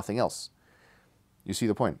relies on nothing else. You see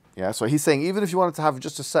the point? Yeah. So he's saying even if you wanted to have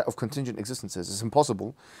just a set of contingent existences, it's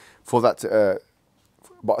impossible for that to,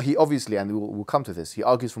 but he obviously, and we'll come to this, he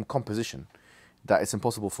argues from composition that it's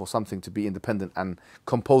impossible for something to be independent and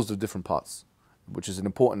composed of different parts, which is an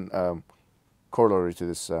important corollary to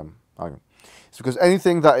this argument. It's because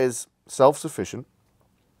anything that is self-sufficient,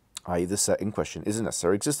 i.e. the set in question, is a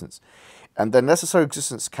necessary existence. And the necessary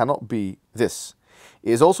existence cannot be this.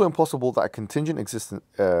 It is also impossible that a contingent existence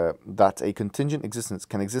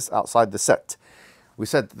can exist outside the set. We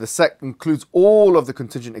said the set includes all of the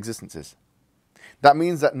contingent existences. That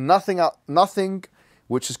means that nothing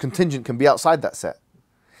which is contingent can be outside that set.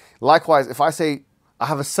 Likewise, if I say I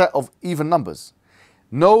have a set of even numbers,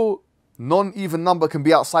 no non-even number can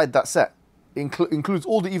be outside that set. It includes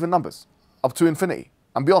all the even numbers up to infinity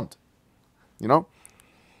and beyond. You know?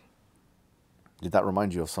 Did that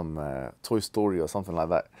remind you of some Toy Story or something like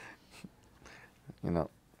that? You know.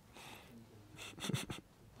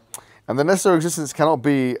 And the necessary existence cannot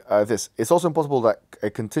be this. It's also impossible that a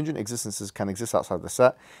contingent existences can exist outside the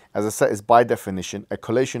set, as a set is by definition a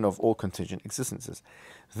collation of all contingent existences.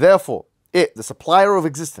 Therefore, it, the supplier of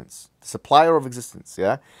existence,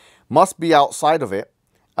 yeah, must be outside of it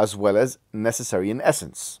as well as necessary in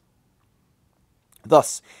essence.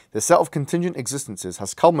 Thus, the set of contingent existences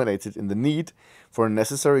has culminated in the need for a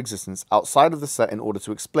necessary existence outside of the set in order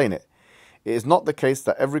to explain it. It is not the case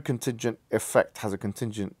that every contingent effect has a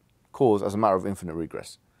contingent cause as a matter of infinite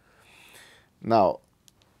regress. Now,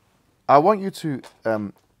 I want you to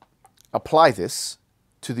apply this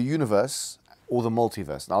to the universe or the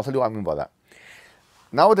multiverse. Now, I'll tell you what I mean by that.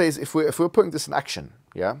 Nowadays, if we're putting this in action,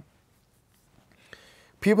 yeah,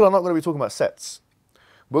 people are not going to be talking about sets.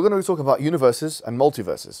 We're going to be talking about universes and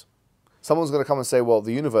multiverses. Someone's going to come and say, well,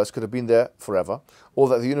 the universe could have been there forever, or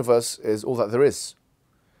that the universe is all that there is.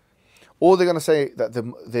 Or they're going to say that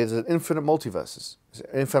there's an infinite multiverses,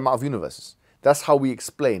 an infinite amount of universes. That's how we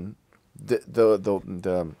explain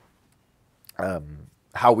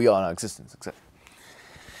how we are in our existence, etc.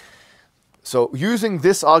 So using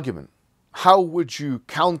this argument, how would you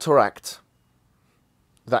counteract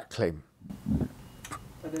that claim?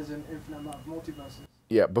 That there's an infinite amount of multiverses.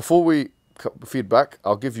 Yeah, before we feedback,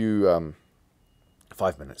 I'll give you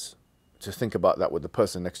 5 minutes to think about that with the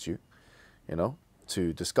person next to you, you know,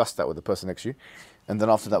 to discuss that with the person next to you. And then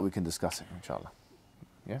after that, we can discuss it, inshallah.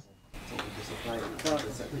 Yeah?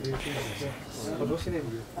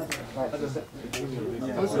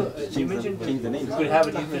 Also, you mentioned you could have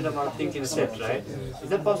an infinite amount of things in a set, right? Is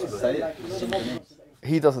that possible?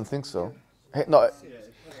 He doesn't think so. No,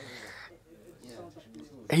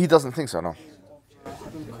 he doesn't think so, no.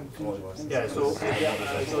 Yeah, so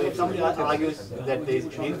if somebody argues that there is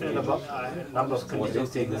an infinite number of contingent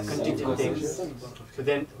things, so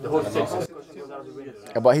then the whole set goes out of the window.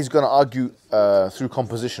 Yeah, but he's going to argue through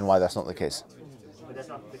composition why that's not the case. But that's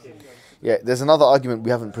not the case. Yeah, there's another argument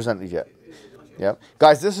we haven't presented yet. Yeah,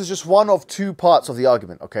 guys, this is just one of two parts of the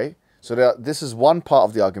argument, okay? So this is one part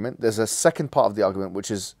of the argument. There's a second part of the argument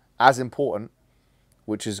which is as important,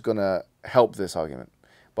 which is going to help this argument.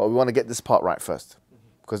 But we want to get this part right first,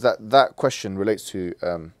 because that question relates to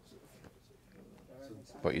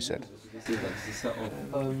what you said.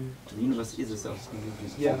 The universe is a set of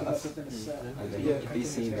contingent. Yeah, And they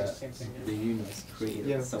say that the universe created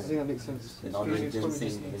yeah, I itself. think that makes sense. Then are they then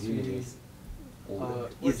saying the universe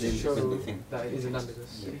is an independent thing? That it is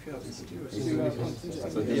analogous.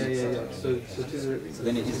 So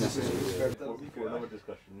then it is necessary.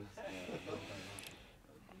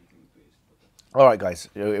 All right, guys,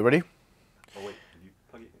 you ready? Oh wait, did you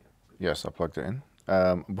plug it in? Yes, I plugged it in.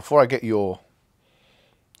 Before I get your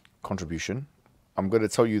contribution, I'm going to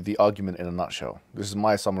tell you the argument in a nutshell. This is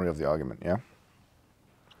my summary of the argument, yeah?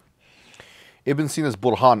 Ibn Sina's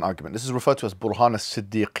Burhan argument. This is referred to as Burhan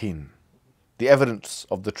as-Siddiqeen, the evidence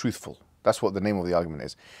of the truthful. That's what the name of the argument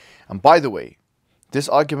is. And by the way, this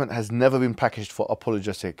argument has never been packaged for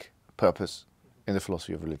apologetic purpose in the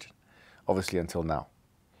philosophy of religion, obviously until now.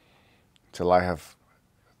 Till I have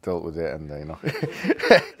dealt with it and, you know.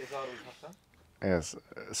 Yes,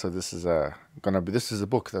 so this is this is a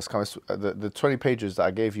book that's coming. The 20 pages that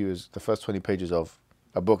I gave you is the first 20 pages of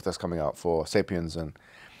a book that's coming out for Sapiens, and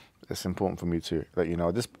it's important for me to let you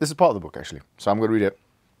know. This is part of the book, actually. So I'm going to read it.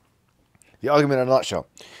 The argument in a nutshell.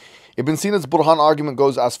 Ibn Sina's Burhan argument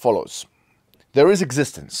goes as follows. There is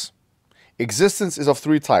existence. Existence is of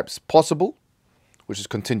three types: possible, which is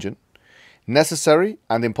contingent, necessary,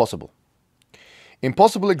 and impossible.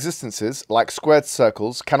 Impossible existences, like squared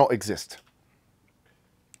circles, cannot exist.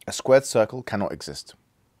 A squared circle cannot exist.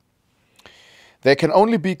 There cannot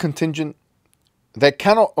only be contingent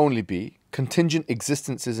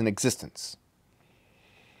existences in existence,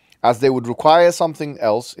 as they would require something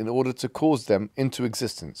else in order to cause them into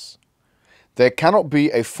existence. There cannot be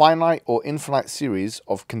a finite or infinite series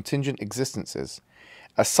of contingent existences,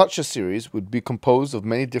 as such a series would be composed of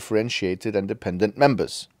many differentiated and dependent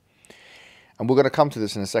members. And we're going to come to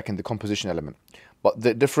this in a second, the composition element. But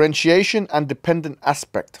the differentiation and dependent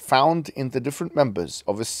aspect found in the different members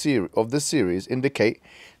of the series indicate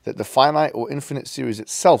that the finite or infinite series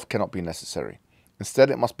itself cannot be necessary.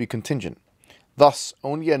 Instead, it must be contingent. Thus,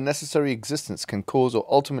 only a necessary existence can cause or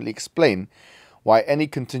ultimately explain why any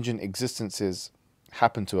contingent existences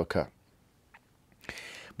happen to occur.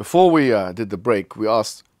 Before we did the break, we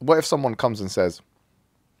asked, what if someone comes and says,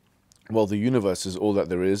 well, the universe is all that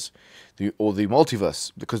there is, or the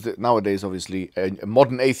multiverse, because nowadays, obviously, a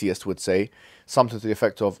modern atheist would say something to the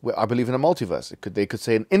effect of, well, I believe in a multiverse. They could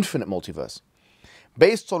say an infinite multiverse.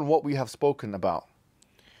 Based on what we have spoken about,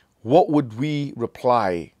 what would we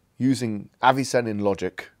reply using Avicennan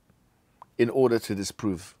logic in order to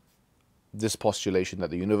disprove this postulation that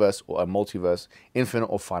the universe or a multiverse, infinite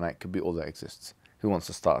or finite, could be all that exists? Who wants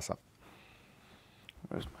to start us up?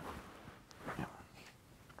 Where's my...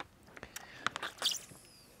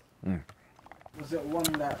 yeah. Was it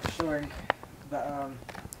one that showing that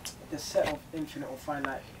the set of infinite or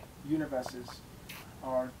finite universes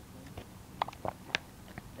are,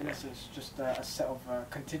 in essence, just a set of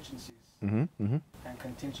contingencies? And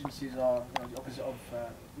contingencies are the opposite of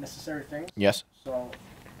necessary things. Yes. So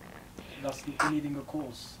that's needing a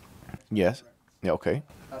cause. Yes. Yeah, okay.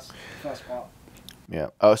 That's the first part. Yeah.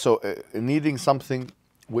 So needing something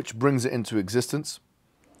which brings it into existence.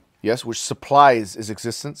 Yes, which supplies its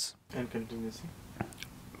existence. And contingency.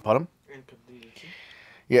 Pardon? And contingency.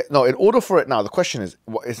 Yeah, no, in order for it now, the question is,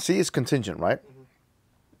 C is contingent, right?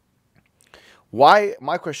 Why,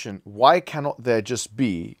 my question, why cannot there just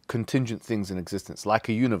be contingent things in existence, like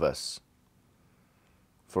a universe,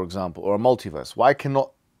 for example, or a multiverse?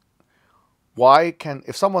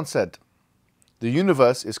 If someone said, the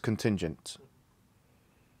universe is contingent,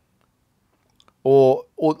 or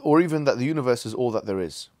even that the universe is all that there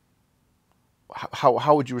is,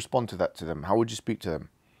 how would you respond to that to them? How would you speak to them?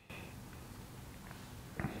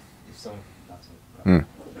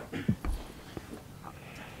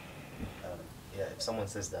 If someone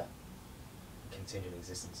says that contingent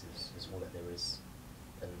existence is all that there is,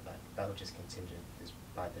 then that which is contingent is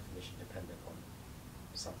by definition dependent on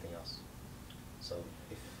something else. So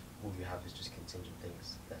if all you have is just contingent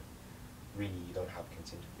things, then really you don't have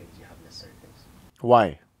contingent things, you have necessary things.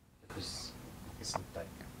 Why? Because it's like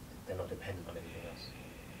they're not dependent on anything else.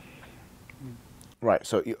 Right,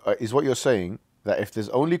 so is what you're saying that if there's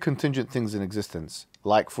only contingent things in existence,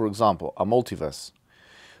 like, for example, a multiverse,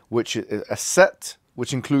 which is a set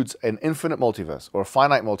which includes an infinite multiverse or a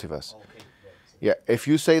finite multiverse. Okay, Yeah, if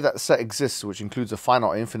you say that set exists which includes a finite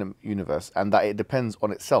or infinite universe and that it depends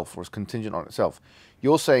on itself or is contingent on itself,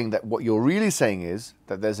 you're saying that what you're really saying is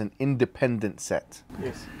that there's an independent set.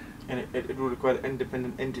 Yes, and it will require an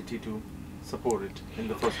independent entity to support it in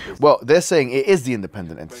the first place. Well, they're saying it is the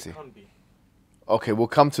independent But entity. it can't be. Okay, we'll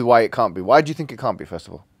come to why it can't be. Why do you think it can't be, first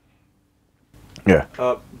of all? Yeah.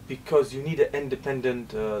 Because you need an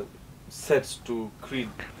independent sets to create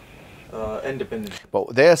independent.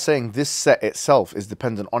 But they're saying this set itself is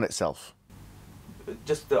dependent on itself.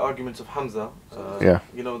 Just the arguments of Hamza. Yeah.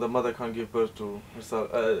 You know, the mother can't give birth to herself.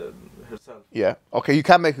 Yeah. Okay, you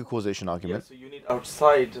can make a causation Yeah, argument. so you need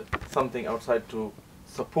something outside to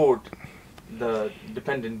support the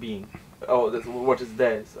dependent being. Oh, that's what is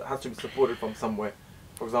there. So it has to be supported from somewhere.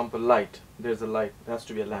 For example, light. There's a light. There has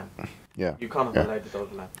to be a lamp. Yeah. You can't have a light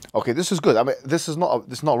without a lamp. Okay, this is good. I mean, this is not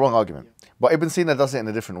a wrong argument. But Ibn Sina does it in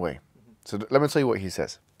a different way. So let me tell you what he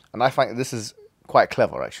says. And I find this is quite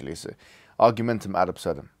clever, actually. It's argumentum ad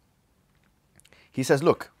absurdum. He says,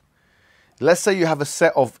 look, let's say you have a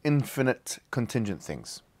set of infinite contingent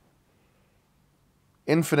things.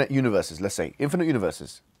 Infinite universes, let's say. Infinite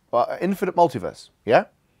universes. Infinite multiverse, yeah?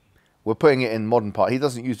 We're putting it in modern part. He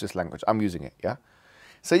doesn't use this language. I'm using it, yeah?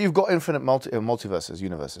 Say you've got infinite multiverses,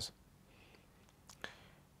 universes.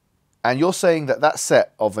 And you're saying that that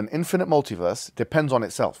set of an infinite multiverse depends on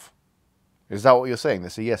itself. Is that what you're saying? They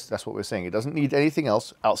say, yes, that's what we're saying. It doesn't need anything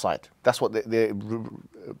else outside. That's what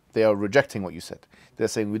they are rejecting what you said. They're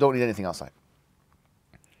saying we don't need anything outside.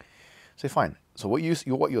 Say, fine. So what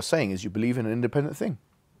you're saying is you believe in an independent thing.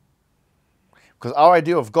 Because our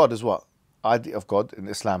idea of God is what? Our idea of God in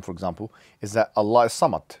Islam, for example, is that Allah is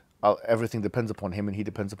Samad. Everything depends upon Him and He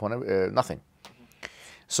depends upon nothing.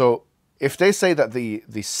 So if they say that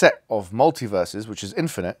the set of multiverses, which is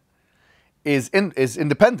infinite, is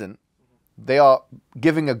independent, they are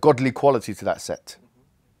giving a godly quality to that set.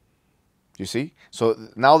 You see? So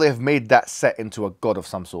now they have made that set into a God of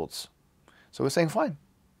some sorts. So we're saying, fine.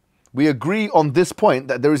 We agree on this point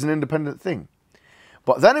that there is an independent thing.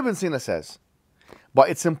 But then Ibn Sina says, but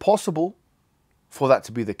it's impossible for that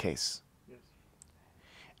to be the case. Yes.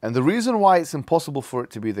 And the reason why it's impossible for it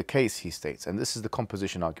to be the case, he states, and this is the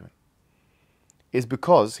composition argument, is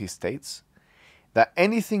because, he states, that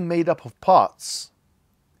anything made up of parts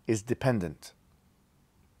is dependent.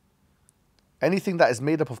 Anything that is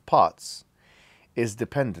made up of parts is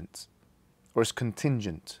dependent or is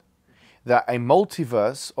contingent. That a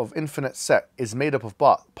multiverse of infinite set is made up of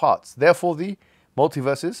parts. Therefore, the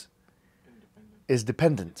multiverse is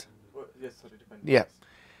dependent. Yes, sorry, dependent. Yeah.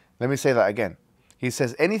 Let me say that again. He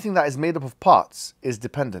says anything that is made up of parts is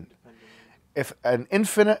dependent. If an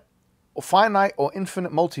infinite finite or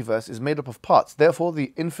infinite multiverse is made up of parts. Therefore,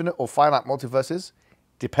 the infinite or finite multiverse is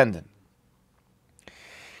dependent.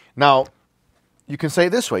 Now, you can say it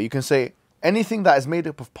this way. You can say anything that is made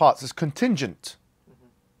up of parts is contingent.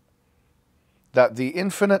 That the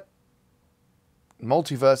infinite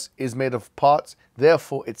multiverse is made of parts,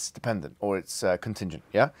 therefore it's dependent or it's contingent.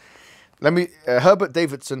 Yeah. Let me. Herbert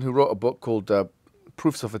Davidson, who wrote a book called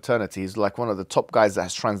Proofs of Eternity, is like one of the top guys that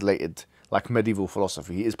has translated like medieval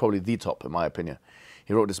philosophy. He is probably the top, in my opinion.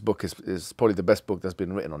 He wrote this book, is probably the best book that's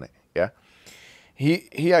been written on it. Yeah.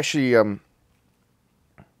 He actually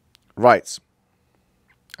writes,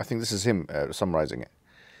 I think this is him summarizing it.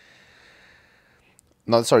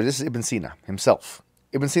 No, sorry, this is Ibn Sina himself.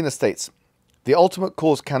 Ibn Sina states, the ultimate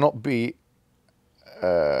cause cannot be...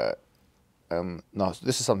 no,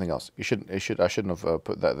 this is something else. I shouldn't have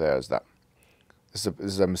put that there as that. This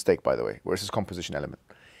is a mistake, by the way, where it says composition element.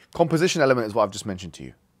 Composition element is what I've just mentioned to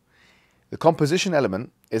you. The composition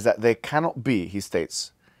element is that there cannot be, he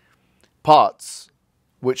states, parts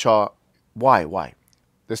which are... Why?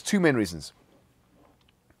 There's two main reasons.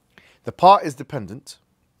 The part is dependent,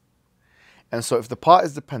 and so if the part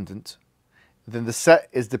is dependent, then the set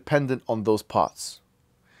is dependent on those parts.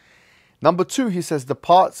 Number two, he says the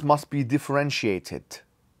parts must be differentiated.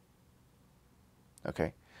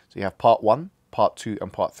 Okay, so you have part 1, part 2,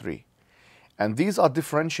 and part 3. And these are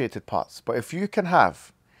differentiated parts. But if you can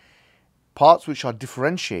have parts which are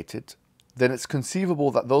differentiated, then it's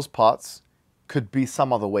conceivable that those parts could be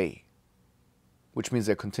some other way, which means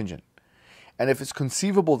they're contingent. And if it's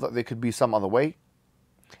conceivable that they could be some other way,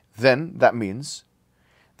 then that means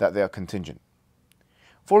that they are contingent.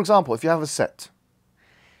 For example, if you have a set,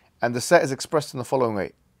 and the set is expressed in the following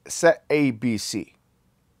way, set ABC.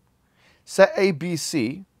 Set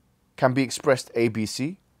ABC can be expressed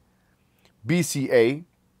ABC, BCA,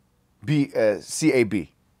 CAB,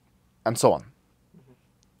 and so on.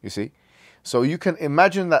 You see? So you can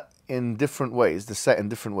imagine that in different ways, the set in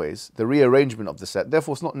different ways, the rearrangement of the set.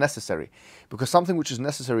 Therefore, it's not necessary, because something which is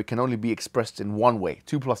necessary can only be expressed in one way.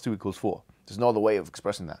 2 + 2 = 4. There's no other way of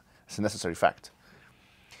expressing that. It's a necessary fact.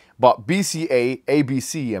 But BCA,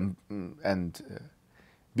 ABC, and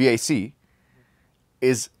BAC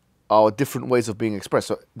are different ways of being expressed.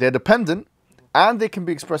 So they're dependent, and they can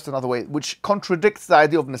be expressed another way, which contradicts the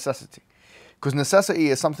idea of necessity. Because necessity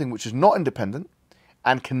is something which is not independent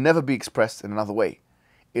and can never be expressed in another way.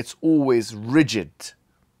 It's always rigid.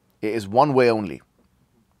 It is one way only.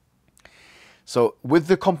 So with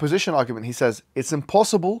the composition argument, he says it's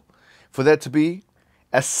impossible for there to be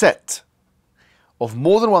a set of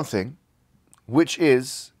more than one thing which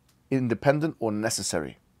is independent or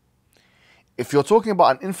necessary. If you're talking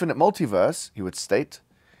about an infinite multiverse, he would state,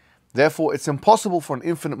 therefore it's impossible for an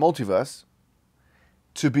infinite multiverse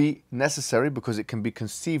to be necessary because it can be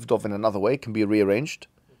conceived of in another way, can be rearranged.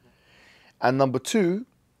 And number two,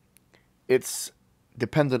 it's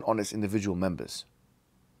dependent on its individual members,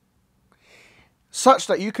 such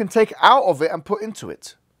that you can take out of it and put into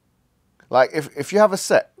it. Like if you have a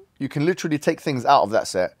set, you can literally take things out of that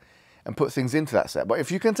set and put things into that set. But if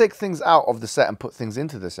you can take things out of the set and put things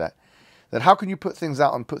into the set, then how can you put things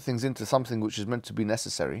out and put things into something which is meant to be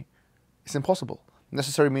necessary? It's impossible.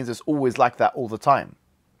 Necessary means it's always like that all the time.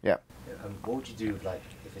 Yeah. What would you do like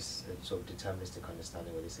if it's a sort of deterministic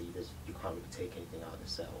understanding where they say you can't really take anything out of the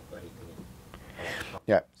set or put anything in?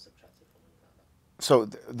 Yeah. So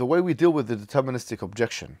the way we deal with the deterministic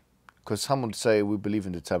objection, because some would say we believe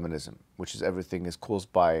in determinism, which is everything is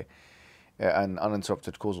caused by an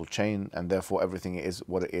uninterrupted causal chain, and therefore everything is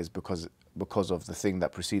what it is because of the thing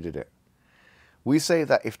that preceded it. We say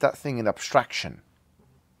that if that thing in abstraction,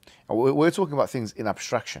 and we're talking about things in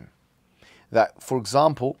abstraction, that, for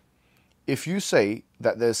example, if you say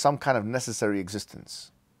that there's some kind of necessary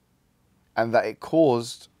existence and that it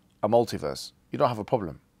caused a multiverse, you don't have a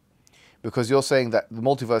problem. Because you're saying that the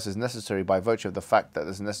multiverse is necessary by virtue of the fact that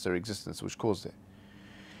there's a necessary existence which caused it.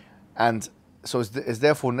 And so it's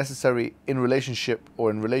therefore necessary in relationship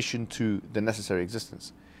or in relation to the necessary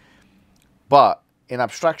existence. But in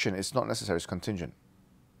abstraction, it's not necessary, it's contingent.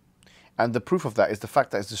 And the proof of that is the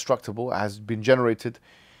fact that it's destructible, it has been generated,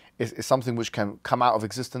 is something which can come out of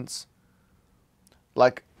existence.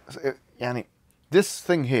 Like, yani, this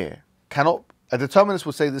thing here cannot, a determinist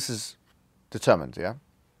would say this is determined, yeah?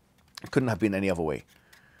 It couldn't have been any other way.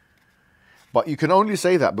 But you can only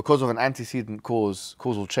say that because of an antecedent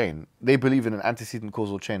causal chain. They believe in an antecedent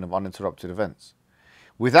causal chain of uninterrupted events.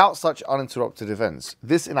 Without such uninterrupted events,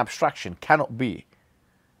 this in abstraction cannot be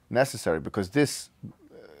necessary, because this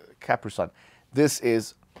Capri-Sun, this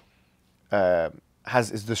is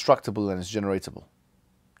destructible and is generatable.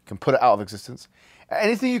 can put it out of existence.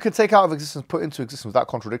 Anything you can take out of existence, put into existence without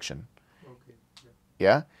contradiction, Okay.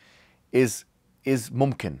 yeah, is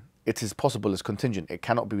mumkin. It is possible, it's contingent. It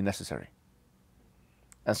cannot be necessary.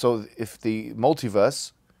 And so if the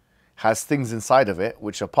multiverse has things inside of it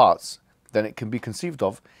which are parts, then it can be conceived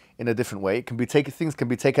of in a different way. It can be taken, things can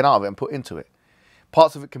be taken out of it and put into it.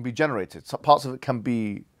 Parts of it can be generated. Parts of it can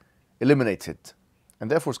be eliminated.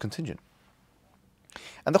 And therefore it's contingent.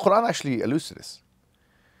 And the Quran actually alludes to this.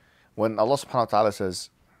 When Allah subhanahu wa ta'ala says,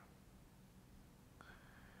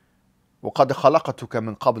 وَقَدْ خَلَقَتُكَ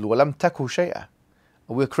مِنْ قَبْلُ وَلَمْ تَكُ شَيْئًا.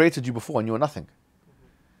 We created you before and you were nothing.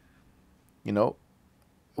 You know,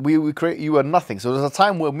 we create, you were nothing. So there's a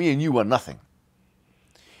time where me and you were nothing.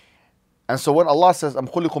 And so when Allah says, أَمْ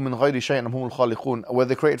خُلِقُوا مِنْ غَيْرِ شَيْءٍ أَمْ هُمُ الْخَالِقُونَ, where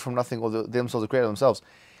they created from nothing or they themselves created themselves,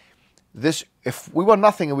 this, if we were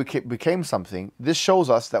nothing and we became something, this shows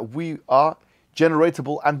us that we are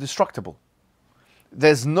generatable and destructible.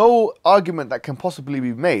 There's no argument that can possibly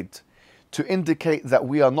be made to indicate that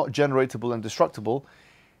we are not generatable and destructible,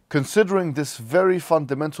 considering this very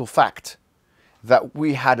fundamental fact that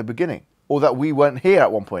we had a beginning, or that we weren't here at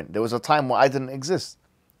one point. There was a time where I didn't exist.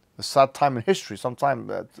 A sad time in history, sometime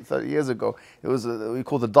 30 years ago. It was, we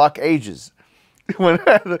call the Dark Ages. when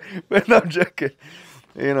I'm joking,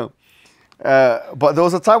 you know. But there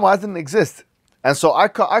was a time where I didn't exist. And so I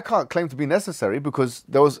can't claim to be necessary, because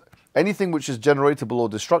there was anything which is generatable or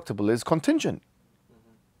destructible is contingent.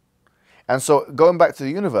 And so going back to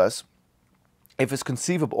the universe, if it's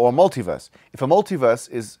conceivable, or a multiverse, if a multiverse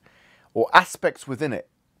is, or aspects within it,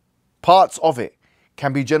 parts of it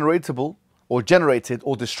can be generatable or generated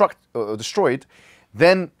or destroyed,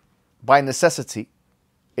 then by necessity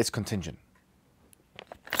it's contingent.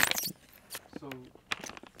 So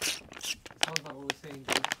it sounds like what we're saying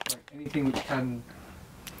that like anything which can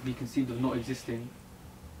be conceived of not existing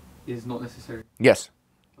is not necessary. Yes.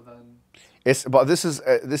 But then But this is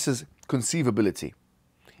conceivability.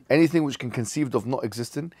 Anything which can conceived of not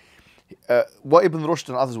existing. What Ibn Rushd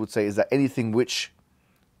and others would say is that anything which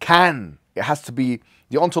can, it has to be,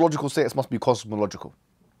 the ontological status must be cosmological.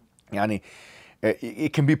 Yani,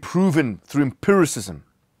 it can be proven through empiricism.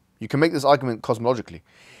 You can make this argument cosmologically.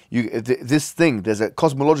 This thing, there's a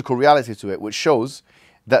cosmological reality to it which shows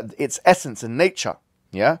that its essence and nature,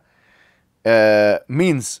 yeah,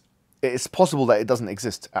 means it's possible that it doesn't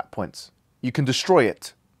exist at points. You can destroy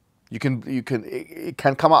it. It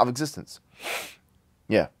can come out of existence.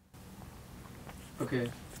 Yeah. okay,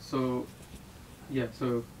 so yeah,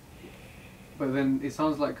 so but then it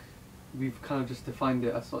sounds like we've kind of just defined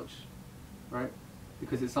it as such, right?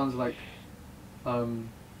 Because it sounds like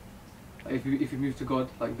if you move to God,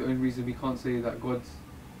 like the only reason we can't say that God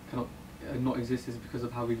cannot not exist is because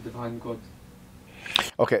of how we've defined God.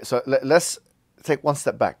 Okay, so let's take one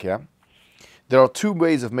step back, yeah? There are two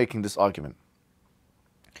ways of making this argument.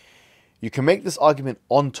 You can make this argument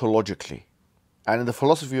ontologically. And in the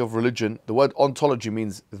philosophy of religion, the word ontology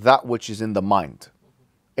means that which is in the mind,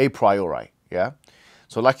 a priori, yeah?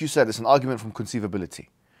 So like you said, it's an argument from conceivability.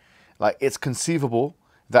 Like, it's conceivable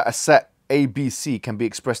that a set ABC can be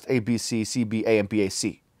expressed ABC, CBA, and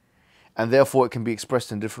BAC. And therefore it can be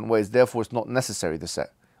expressed in different ways. Therefore it's not necessary, the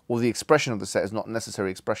set. Or the expression of the set is not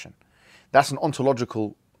necessary expression. That's an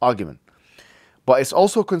ontological argument. But it's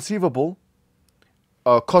also conceivable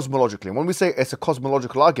cosmologically. And when we say it's a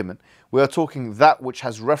cosmological argument, we are talking that which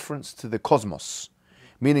has reference to the cosmos,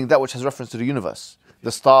 meaning that which has reference to the universe,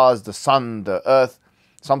 the stars, the sun, the earth,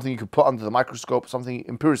 something you could put under the microscope, something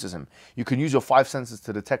empiricism. You can use your five senses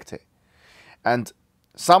to detect it. And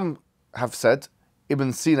some have said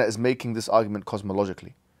Ibn Sina is making this argument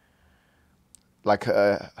cosmologically. Like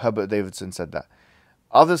Herbert Davidson said that.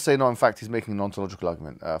 Others say no, in fact, he's making an ontological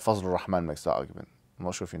argument. Fazl ar-Rahman makes that argument. I'm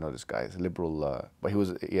not sure if you know this guy. He's a liberal, but he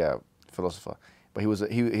was, philosopher. But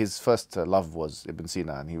his first love was Ibn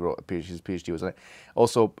Sina, and he wrote his PhD was on it.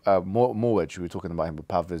 Also, Morwedge, we were talking about him, but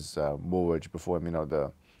Pavlis Morwedge before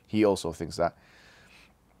him, he also thinks that.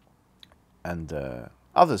 And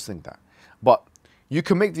others think that. But you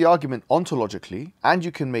can make the argument ontologically, and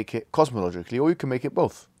you can make it cosmologically, or you can make it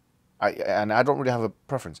both. And I don't really have a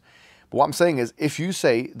preference. But what I'm saying is, if you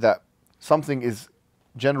say that something is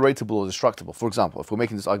generatable or destructible, for example, if we're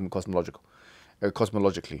making this argument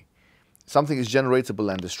cosmologically, something is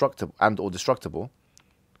generatable and destructible or destructible,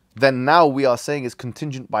 then now we are saying it's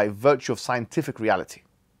contingent by virtue of scientific reality.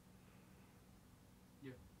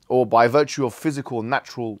 Yeah. Or by virtue of physical,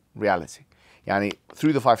 natural reality. Yani,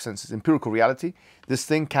 through the five senses, empirical reality, this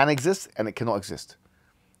thing can exist and it cannot exist.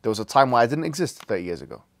 There was a time where I didn't exist 30 years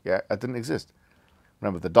ago. Yeah, I didn't exist.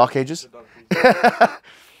 Remember the Dark Ages? The Dark Ages.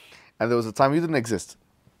 And there was a time you didn't exist.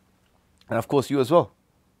 And of course you as well.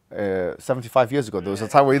 75 years ago. There was a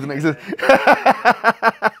time where he didn't exist.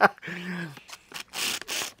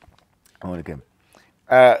 Again.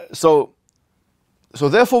 So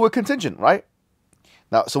therefore we're contingent, right?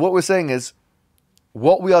 Now, so what we're saying is,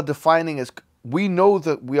 what we are defining is, we know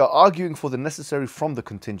that we are arguing for the necessary from the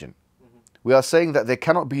contingent. We are saying that there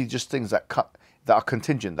cannot be just things that are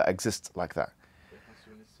contingent, that exist like that.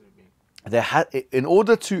 There has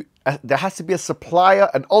to be a supplier,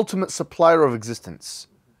 an ultimate supplier of existence.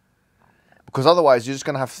 Because otherwise you're just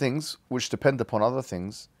going to have things which depend upon other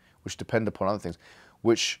things,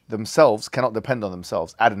 which themselves cannot depend on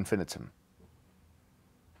themselves ad infinitum.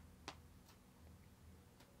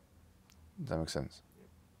 Does that make sense?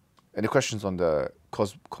 Any questions on the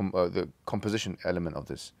composition element of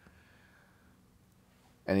this?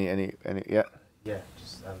 Any? Yeah. Yeah,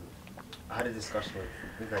 just I had a discussion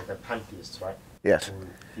with like the pantheists, right? Yes.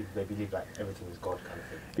 They believe like everything is God kind of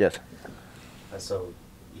thing. Yes. And so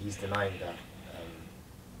he's denying that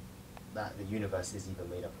that the universe is even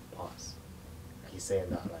made up of parts. He's saying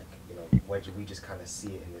that, like, you know, we just kind of see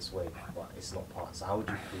it in this way, but it's not parts. So how would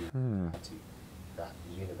you prove that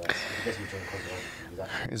the universe? I guess we're doing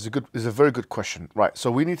cosmology. It's a very good question, right?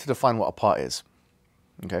 So we need to define what a part is.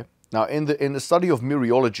 Okay. Now, in the study of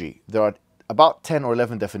mereology, there are about 10 or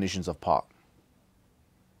 11 definitions of part.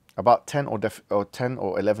 About 10 or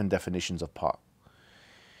 11 definitions of part.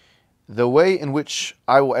 The way in which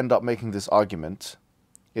I will end up making this argument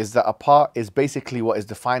is that a part is basically what is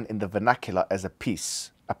defined in the vernacular as a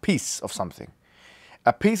piece of something.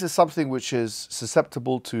 A piece is something which is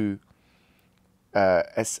susceptible to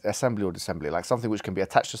assembly or disassembly, like something which can be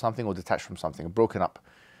attached to something or detached from something, broken up.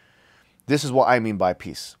 This is what I mean by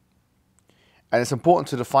piece. And it's important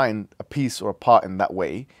to define a piece or a part in that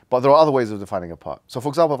way, but there are other ways of defining a part. So for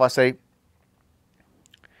example, if I say,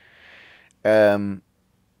 I'm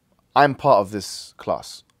part of this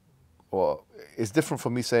class, or it's different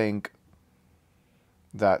from me saying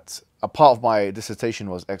that a part of my dissertation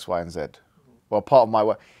was X, Y, and Z, or a part of my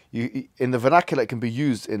work. In the vernacular, it can be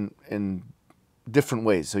used in different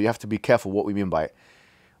ways, so you have to be careful what we mean by it.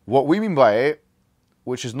 What we mean by it,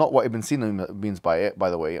 which is not what Ibn Sina means by it, by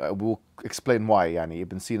the way, I will explain why.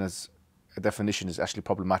 Ibn Sina's definition is actually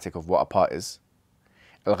problematic of what a part is.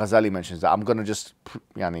 Al-Ghazali mentions that. I'm going to just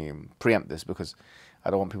preempt this because I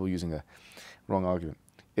don't want people using a wrong argument.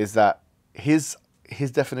 Is that his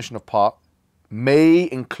definition of part may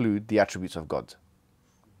include the attributes of God.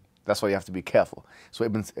 That's why you have to be careful. So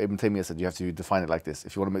Ibn Taymiyyah said you have to define it like this.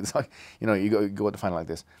 If you want to make this, you go define it like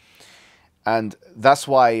this. And that's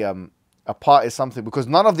why a part is something, because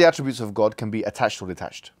none of the attributes of God can be attached or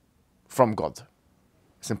detached from God.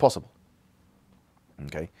 It's impossible.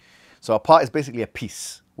 Okay? So a part is basically a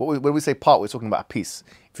piece. When we say part, we're talking about a piece.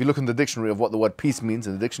 If you look in the dictionary of what the word piece means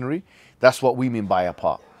in the dictionary, that's what we mean by a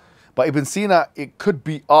part. But Ibn Sina, it could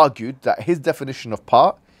be argued that his definition of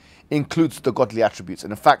part includes the godly attributes.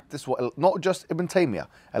 And in fact, this was not just Ibn Taymiyyah.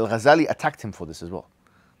 Al-Ghazali attacked him for this as well.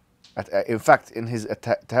 In fact, in his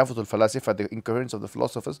Tahafut al-Falasifa, the incoherence of the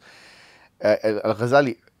philosophers,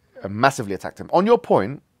 Al-Ghazali massively attacked him. On your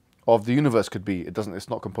point of the universe could be, it's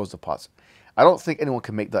not composed of parts. I don't think anyone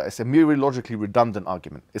can make that. It's a mereologically redundant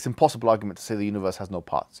argument. It's an impossible argument to say the universe has no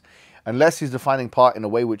parts. Unless he's defining part in a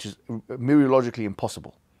way which is mereologically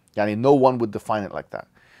impossible. No one would define it like that.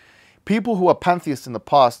 People who are pantheists in the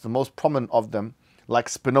past, the most prominent of them, like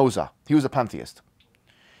Spinoza, he was a pantheist.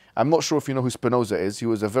 I'm not sure if you know who Spinoza is. He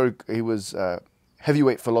was a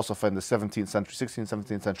heavyweight philosopher in the 17th century, 16th,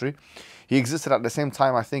 17th century. He existed at the same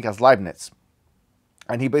time, I think, as Leibniz.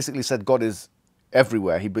 And he basically said God is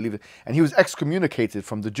everywhere. He believed it. And he was excommunicated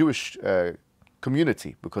from the Jewish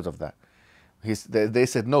community because of that. They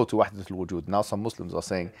said no to Wahdat al-Wujud. Now some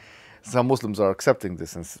Muslims are accepting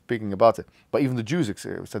this and speaking about it. But even the Jews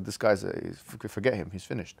said, this guy's, forget him, he's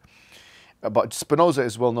finished. But Spinoza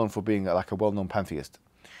is well known for being like a well-known pantheist.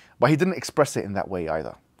 But he didn't express it in that way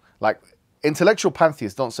either. Like, intellectual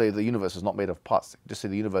pantheists don't say the universe is not made of parts. They just say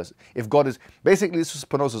the universe, if God is, basically this was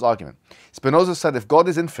Spinoza's argument. Spinoza said if God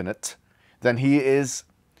is infinite, then he is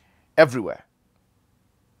everywhere.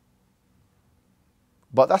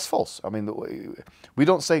 But that's false. I mean, we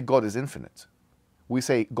don't say God is infinite. We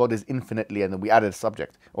say God is infinitely, and then we add a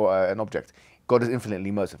subject or an object. God is infinitely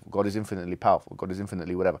merciful. God is infinitely powerful. God is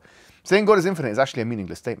infinitely whatever. Saying God is infinite is actually a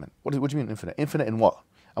meaningless statement. What do you mean infinite? Infinite in what?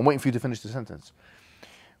 I'm waiting for you to finish the sentence.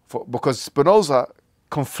 Because Spinoza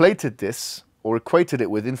conflated this or equated it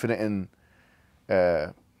with infinite in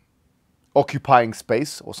occupying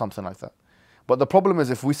space or something like that. But the problem is,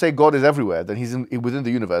 if we say God is everywhere, then he's within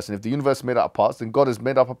the universe. And if the universe is made up of parts, then God is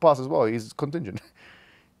made up of parts as well. He's contingent.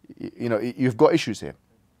 You've got issues here.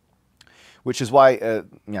 which is why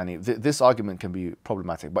this argument can be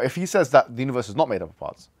problematic. But if he says that the universe is not made up of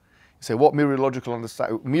parts, you say what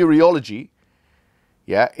mereology,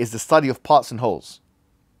 yeah, is the study of parts and wholes.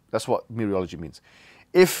 That's what mereology means.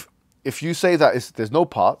 If you say that there's no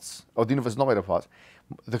parts, or the universe is not made of parts,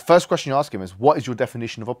 the first question you ask him is, what is your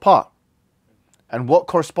definition of a part? And what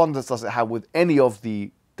correspondence does it have with any of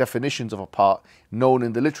the definitions of a part known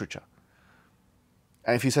in the literature?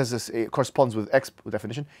 And if he says this, it corresponds with X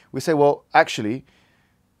definition, we say, well, actually,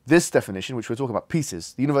 this definition, which we're talking about,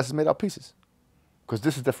 pieces, the universe is made up of pieces. Because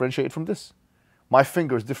this is differentiated from this. My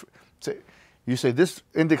finger is different. You say this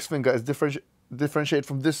index finger is differentiated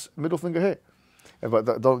from this middle finger here.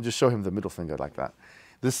 But don't just show him the middle finger like that.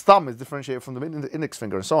 This thumb is differentiated from the index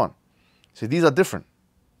finger and so on. So these are different.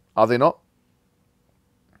 Are they not?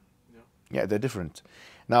 Yeah, they're different.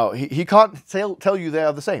 Now, he can't tell you they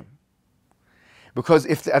are the same. Because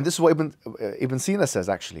and this is what Ibn Sina says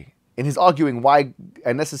actually, in his arguing why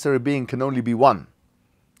a necessary being can only be one.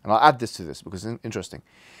 And I'll add this to this because it's interesting.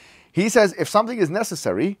 He says if something is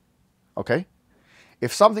necessary, okay,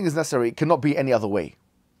 if something is necessary, it cannot be any other way.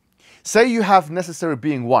 Say you have necessary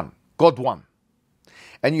being one, God one,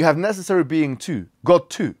 and you have necessary being two, God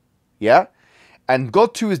two, yeah? And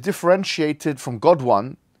God two is differentiated from God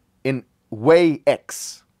one in way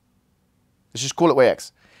X. Let's just call it way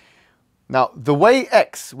X. Now, the way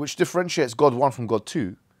X, which differentiates God 1 from God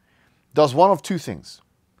 2, does one of two things.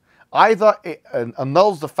 Either it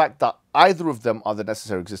annuls the fact that either of them are the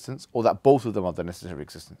necessary existence, or that both of them are the necessary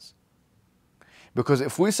existence. Because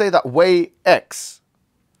if we say that way X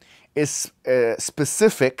is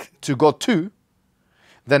specific to God 2,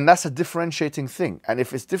 then that's a differentiating thing. And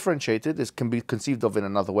if it's differentiated, it can be conceived of in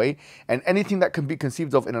another way, and anything that can be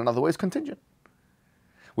conceived of in another way is contingent.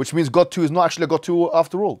 Which means God 2 is not actually God 2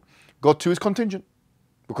 after all. God 2 is contingent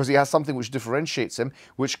because he has something which differentiates him,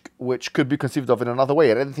 which could be conceived of in another way,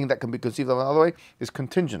 and anything that can be conceived of in another way is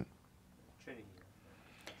contingent. Trinity.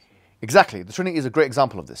 Exactly. The Trinity is a great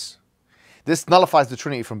example of this. This nullifies the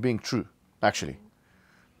Trinity from being true, actually.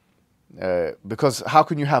 Because how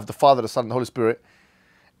can you have the Father, the Son, and the Holy Spirit,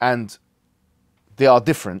 and they are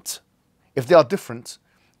different? If they are different,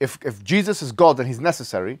 if Jesus is God and he's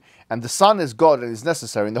necessary, and the Son is God and is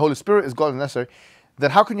necessary, and the Holy Spirit is God and necessary, then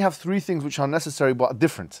how can you have three things which are necessary but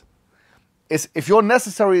different? If you're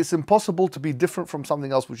necessary, it's impossible to be different from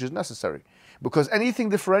something else which is necessary. Because anything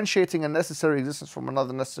differentiating a necessary existence from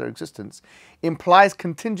another necessary existence implies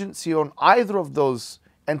contingency on either of those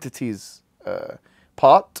entities'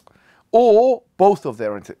 part, or both of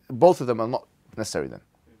them are not necessary then.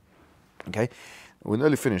 Okay? We're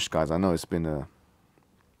nearly finished, guys. I know it's been...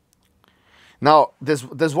 Now,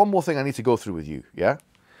 there's one more thing I need to go through with you, yeah?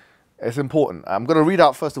 It's important. I'm going to read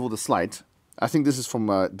out, first of all, the slide. I think this is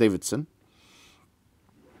from Davidson.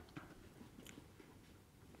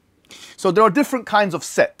 So there are different kinds of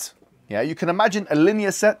set. Yeah, you can imagine a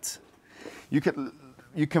linear set. You can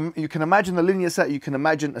imagine a linear set. You can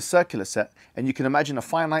imagine a circular set, and you can imagine a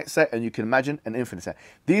finite set, and you can imagine an infinite set.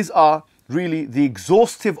 These are really the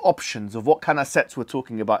exhaustive options of what kind of sets we're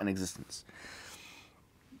talking about in existence.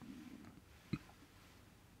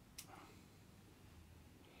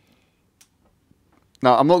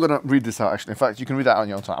 Now, I'm not going to read this out, actually. In fact, you can read that out on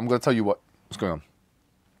your own time. I'm going to tell you what's going on.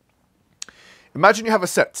 Imagine you have a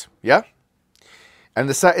set, yeah? And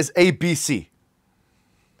the set is A, B, C.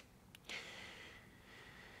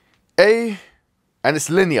 A, and it's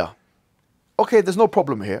linear. Okay, there's no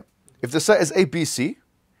problem here. If the set is A, B, C,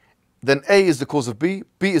 then A is the cause of B,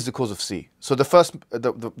 B is the cause of C. So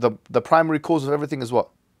the primary cause of everything is what?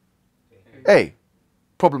 A.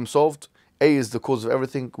 Problem solved. A is the cause of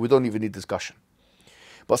everything. We don't even need discussion.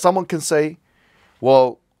 But someone can say,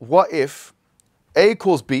 well, what if A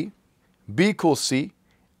caused B, B caused C,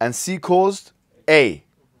 and C caused A?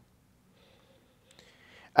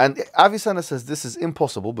 And Avicenna says this is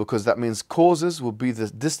impossible because that means causes will be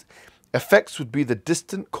effects would be the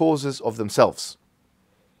distant causes of themselves.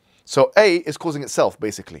 So A is causing itself,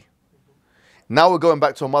 basically. Now we're going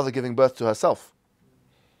back to a mother giving birth to herself.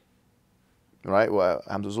 Right? Well,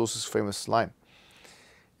 Hamza Zous's famous line.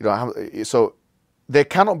 You know, so there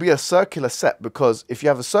cannot be a circular set, because if you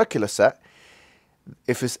have a circular set,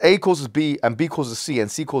 if it's A causes B and B causes C and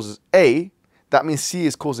C causes A, that means C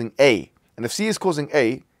is causing A. And if C is causing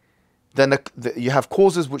A, then you have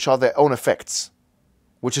causes which are their own effects,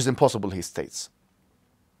 which is impossible, he states.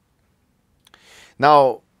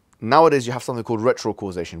 Now, nowadays you have something called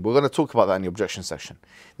retrocausation. We're going to talk about that in the objection section.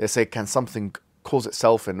 They say, can something cause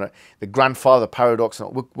itself? And the grandfather paradox,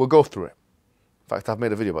 and we'll go through it. In fact, I've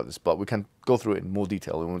made a video about this, but we can go through it in more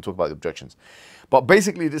detail when we talk about the objections. But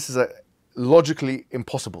basically, this is logically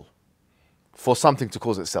impossible. for something to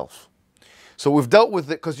cause itself. So we've dealt with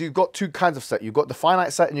it because you've got two kinds of set. You've got the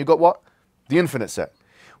finite set and you've got what? The infinite set.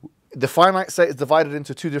 The finite set is divided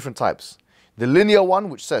into two different types. The linear one,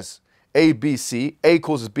 which says A, B, C, A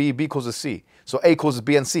causes B, B causes C. So A causes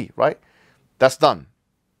B and C, right? That's done.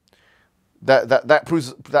 That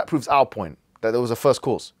proves our point, that there was a first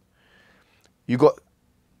cause. You got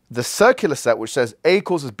the circular set, which says A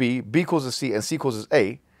causes B, B causes C, and C causes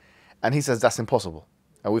A, and he says that's impossible.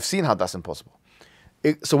 And we've seen how that's impossible.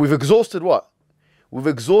 So we've exhausted what? We've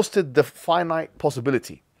exhausted the finite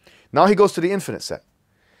possibility. Now he goes to the infinite set.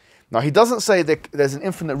 Now he doesn't say that there's an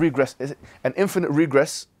infinite regress. An infinite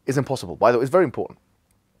regress is impossible. By the way, it's very important.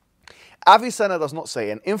 Avicenna does not say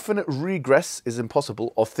an infinite regress is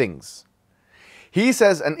impossible of things. He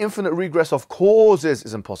says an infinite regress of causes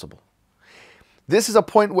is impossible. This is a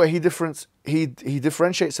point where he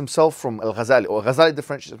differentiates himself from Al-Ghazali, or Ghazali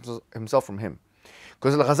differentiates himself from him.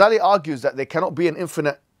 Because Al-Ghazali argues that there cannot be an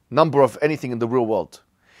infinite number of anything in the real world.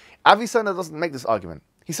 Avicenna doesn't make this argument.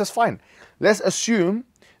 He says, fine, let's assume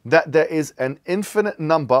that there is an infinite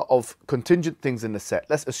number of contingent things in the set.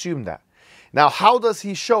 Let's assume that. Now, how does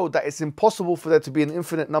he show that it's impossible for there to be an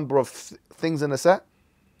infinite number of things in a set?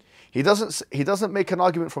 He doesn't make an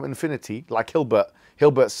argument from infinity like Hilbert.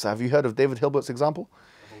 Have you heard of David Hilbert's example?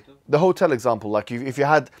 The hotel example. Like if you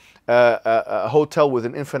had a hotel with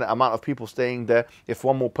an infinite amount of people staying there, if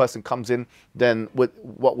one more person comes in, then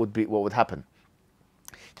what would happen?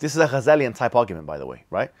 This is a Ghazalian type argument, by the way,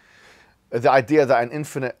 right? The idea that an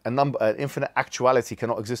infinite actuality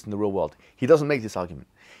cannot exist in the real world. He doesn't make this argument.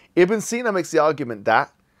 Ibn Sina makes the argument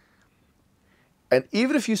that, and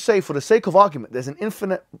even if you say for the sake of argument, there's an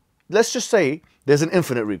infinite, let's just say there's an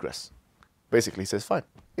infinite regress. Basically, he says, fine,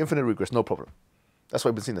 infinite regress, no problem. That's what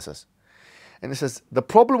Ibn Sina says. And he says, the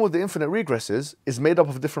problem with the infinite regresses is made up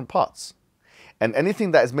of different parts. And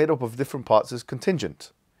anything that is made up of different parts is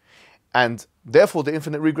contingent. And therefore, the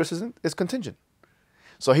infinite regress is contingent.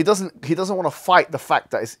 So he doesn't want to fight the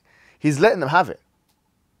fact that he's letting them have it.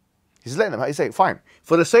 He's letting them. He's saying, fine,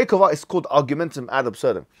 for the sake of it's called argumentum ad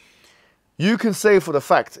absurdum. You can say for the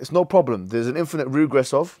fact it's no problem. There's an infinite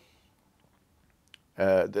regress of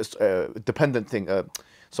this dependent thing.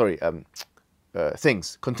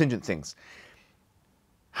 Things, contingent things.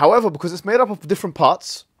 However, because it's made up of different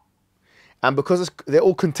parts, and because they're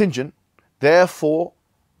all contingent, therefore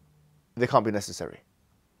they can't be necessary.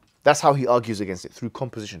 That's how he argues against it, through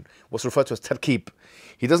composition, what's referred to as tarkib.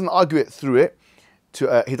 He doesn't argue it through it.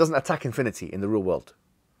 He doesn't attack infinity in the real world.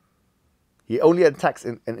 He only attacks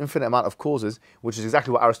an infinite amount of causes, which is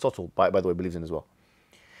exactly what Aristotle, by the way, believes in as well.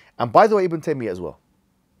 And by the way, Ibn Taymiyyah as well.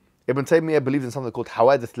 Ibn Taymiyyah believes in something called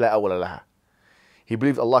hawadith la awwala laha. He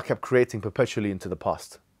believed Allah kept creating perpetually into the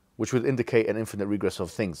past, which would indicate an infinite regress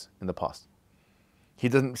of things in the past. He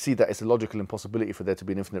doesn't see that it's a logical impossibility for there to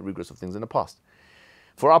be an infinite regress of things in the past.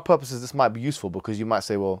 For our purposes, this might be useful because you might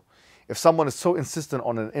say, well, if someone is so insistent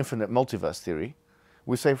on an infinite multiverse theory,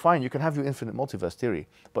 we say, fine, you can have your infinite multiverse theory,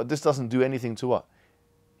 but this doesn't do anything to what?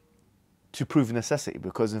 To prove necessity,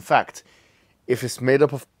 because in fact, if it's made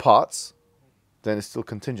up of parts, then it's still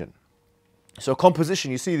contingent. So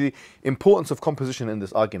composition, you see the importance of composition in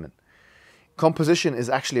this argument. Composition is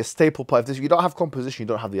actually a staple part. If you don't have composition, you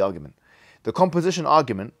don't have the argument. The composition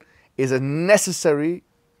argument is a necessary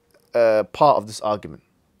part of this argument.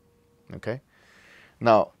 Okay?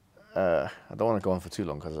 Now, I don't want to go on for too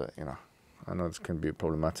long because, I know this can be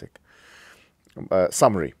problematic.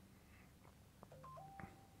 Summary.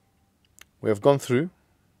 We have gone through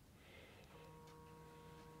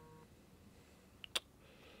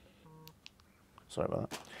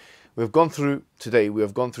today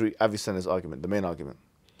Avicenna's argument, the main argument.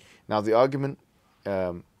 Now the argument,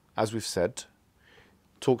 as we've said,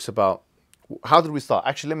 talks about, how did we start?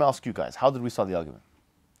 Actually, let me ask you guys, how did we start the argument?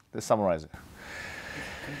 Let's summarize it.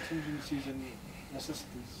 Contingencies and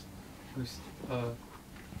necessities.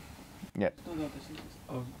 Yeah.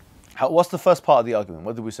 What's the first part of the argument?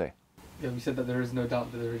 What did we say? Yeah, we said that there is no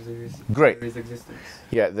doubt that there is existence.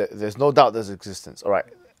 Yeah, there's no doubt there's existence. All right.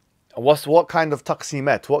 What kind of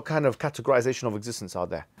taqsimat, what kind of categorization of existence are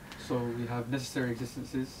there? So we have necessary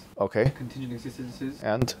existences, okay, contingent existences,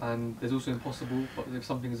 and there's also impossible, but if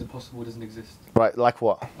something is impossible, it doesn't exist. Right, like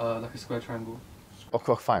what? Like a square triangle.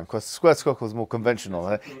 Okay, fine, because square circle is more conventional.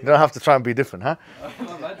 You don't have to try and be different, huh?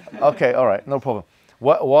 Okay, all right, no problem.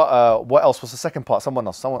 What else? What's the second part? Someone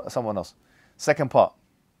else. Second part.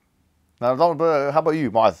 Now, how about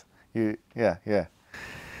you, Mu'adh? Yeah.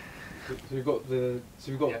 So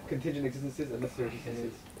we've got contingent existences and necessary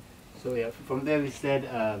existences. So yeah, from there we said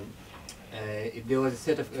if there was a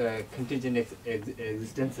set of contingent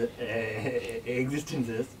existences,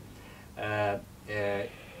 it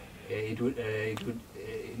would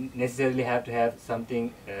necessarily have to have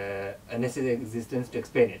something, a necessary existence to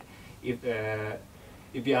explain it.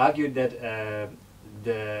 If we argued that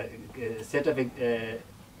the set of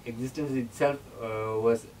existence itself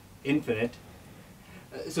was infinite,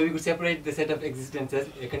 so we could separate the set of existences,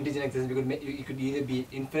 contingent existence. It could either be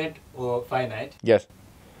infinite or finite. Yes.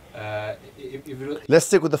 Let's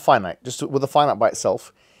stick with the finite. Just with the finite by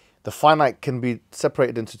itself. The finite can be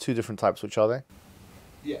separated into two different types. Which are they?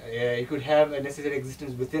 Yeah, it could have a necessary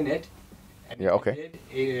existence within it. And Yeah, okay.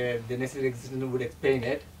 The necessary existence would explain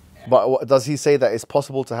it. But does he say that it's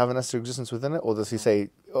possible to have a necessary existence within it, or does he say,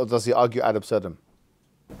 or does he argue ad absurdum?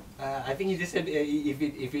 I think he just said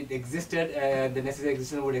if it existed, the necessary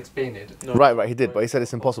existence would explain it. No. Right, he did, but he said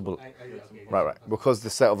it's impossible. Okay. Right, because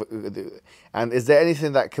the set of, and is there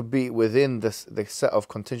anything that could be within the set of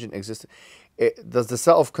contingent existence? Does the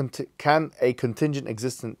set of can a contingent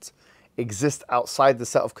existence exist outside the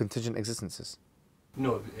set of contingent existences?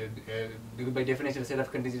 No, because by definition, a set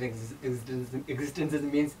of contingent existences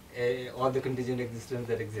means all the contingent existence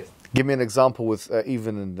that exist. Give me an example with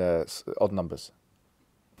even and odd numbers.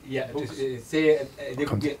 Yeah, to say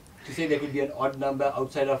there could be an odd number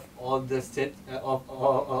outside of all the set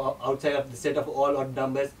outside of the set of all odd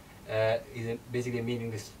numbers is basically a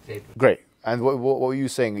meaningless statement. Great. And what were you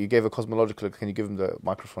saying? You gave a cosmological. Can you give him the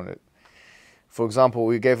microphone? For example,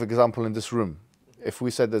 we gave an example in this room. If we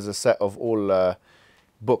said there's a set of all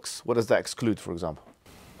books, what does that exclude, for example?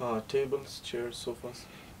 Tables, chairs, sofas.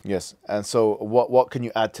 Yes. And so what can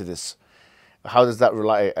you add to this? How does that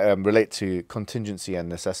relate to contingency and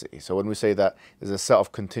necessity? So when we say that there's a set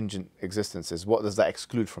of contingent existences, what does that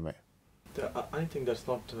exclude from it? I think that's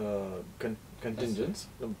not contingent.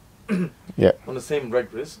 Yeah. On the same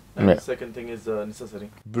rigorous. And Yeah. the second thing is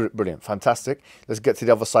necessary. Brilliant. Fantastic. Let's get to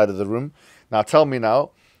the other side of the room. Now tell me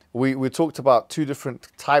now, we talked about two different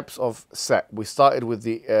types of set. We started with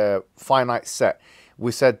the finite set.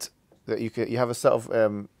 We said that you have a set of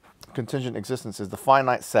contingent existences. The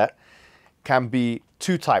finite set can be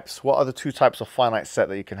two types. What are the two types of finite set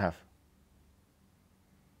that you can have?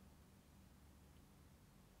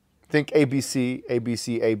 Think ABC,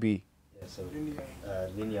 ABC, AB. Yeah, so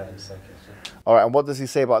linear and circular. All right, and what does he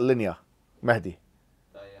say about linear, Mehdi?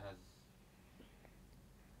 That it has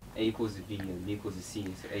A equals B and B equals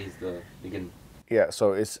C, so A is the beginning. Yeah,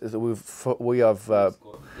 so we have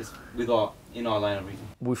It's in our line of reason.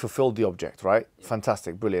 we fulfilled the object, right? Yeah.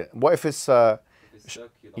 Fantastic, brilliant. What if it's If it's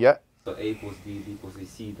circular, yeah? so A equals B, B equals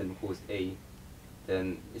C, then equals A,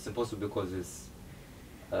 then it's impossible because it's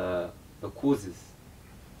the causes.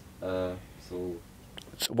 So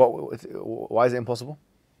Why is it impossible?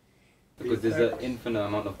 because there's an infinite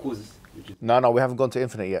amount of causes. Which is No, we haven't gone to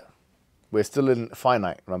infinite yet. We're still in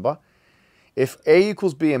finite. Remember, if A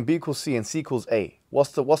equals B and B equals C and C equals A,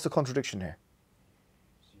 what's the contradiction here?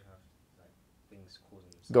 So you have like things causing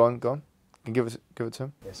themselves. Go on. Can you give it to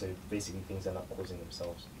him. Yeah, so basically things end up causing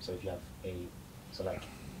themselves. So if you have A, so like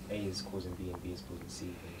A is causing B and B is causing C,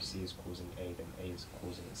 and C is causing A, then A is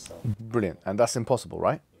causing itself. Brilliant, and that's impossible,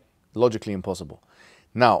 right? Logically impossible.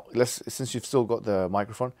 Now, since you've still got the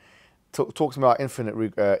microphone, talk to me about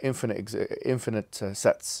infinite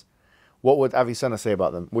sets. What would Avicenna say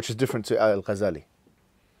about them, which is different to Al-Ghazali?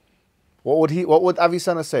 What would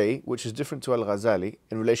Avicenna say, which is different to Al-Ghazali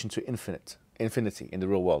in relation to infinity in the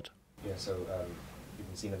real world? Yeah, so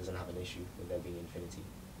Ibn Sina doesn't have an issue with there being infinity.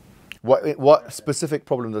 What specific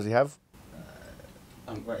problem does he have?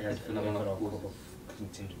 Right, he has a phenomenon of phenomenon causes. of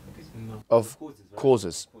contingent. No. Of causes, right?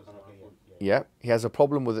 causes. Yeah. Yeah, he has a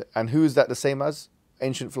problem with it. And who is that the same as?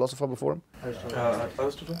 Ancient philosopher before him?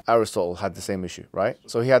 Aristotle? Aristotle had the same issue, right?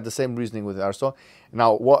 So he had the same reasoning with Aristotle.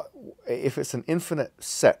 Now, if it's an infinite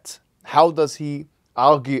set, how does he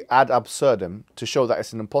argue ad absurdum to show that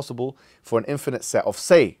it's impossible for an infinite set of,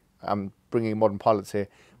 say, I'm bringing modern parlance here,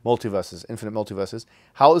 multiverses, infinite multiverses.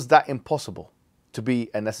 How is that impossible to be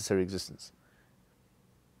a necessary existence?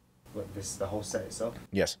 But the whole set itself,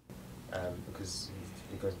 Yes. because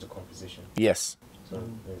it goes into composition. Yes. So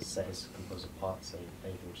the set is composed of parts, so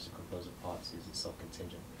anything which is composed of parts is itself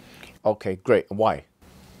contingent. Okay, great. Why?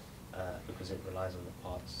 Because it relies on the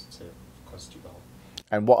parts to constitute the whole.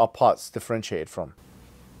 And what are parts differentiated from?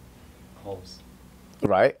 Wholes.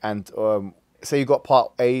 Right? And say you got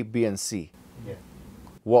part A, B, and C. Yeah.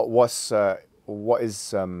 What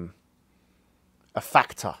is a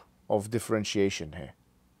factor of differentiation here?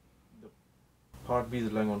 Part B is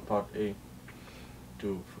relying on part A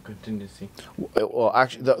for contingency. Well,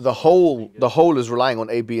 actually, the whole is relying on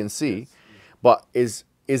A, B, and C, but is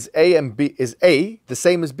A and B, is A the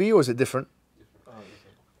same as B, or is it different?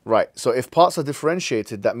 Right. So if parts are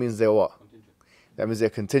differentiated, that means they're what? That means they're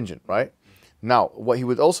contingent, right? Now, what he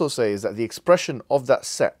would also say is that the expression of that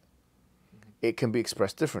set, it can be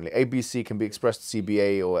expressed differently. ABC can be expressed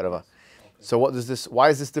CBA or whatever. So what does this? Why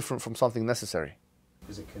is this different from something necessary?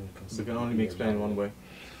 Because it It can only be explained one way.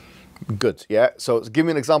 Good. Yeah. So give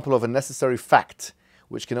me an example of a necessary fact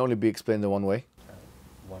which can only be explained in one way.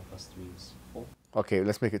 1 + 3 is 4. Okay,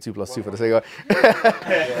 let's make it 2 + 2 for the sake of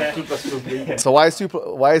it. 2 + 2. So why is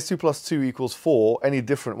 2 + 2 = 4 any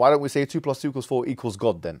different? Why don't we say 2 + 2 = 4 equals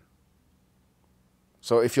God then?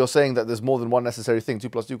 So if you're saying that there's more than one necessary thing, 2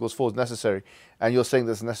 + 2 = 4 is necessary, and you're saying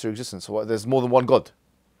there's a necessary existence, so there's more than one God.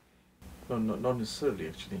 No, not necessarily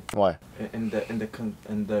actually. Why? In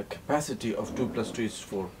the capacity of 2 + 2 is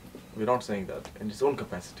 4. We're not saying that in its own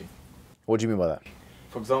capacity. What do you mean by that?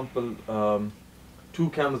 For example, 2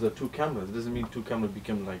 cameras are 2 cameras. It doesn't mean 2 cameras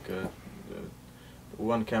become like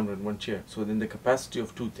 1 camera and 1 chair. So in the capacity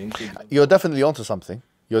of 2 things. You're definitely onto something.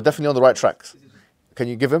 You're definitely on the right tracks. Can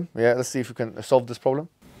you give him? Yeah, let's see if we can solve this problem.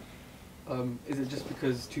 Is it just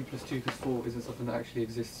because 2 + 2 = 4 isn't something that actually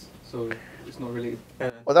exists, so it's not related?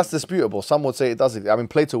 Well, that's disputable. Some would say it does. I mean,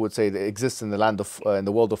 Plato would say that it exists in the land of, in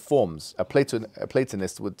the world of forms. A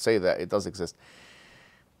Platonist would say that it does exist.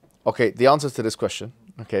 Okay, the answer to this question,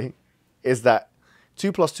 okay, is that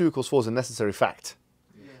 2 + 2 = 4 is a necessary fact.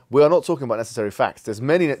 Yeah. We are not talking about necessary facts. There's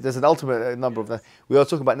an ultimate number of. We are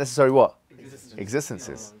talking about necessary what?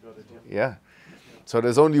 Existences. Yeah. So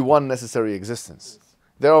there's only one necessary existence.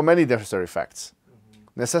 There are many necessary facts.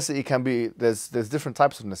 Necessity can be, there's different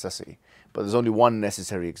types of necessity, but there's only one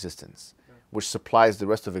necessary existence, which supplies the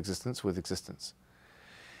rest of existence with existence.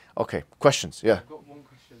 Okay, questions? Yeah. I've got one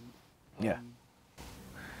question. Yeah.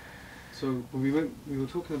 So when we were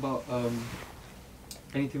talking about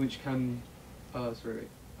anything which can,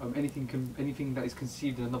 anything that is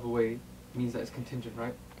conceived in another way means that it's contingent,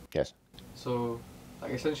 right? Yes. So,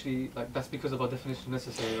 like essentially, like that's because of our definition of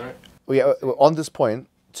necessary, right? Well, yeah. On this point,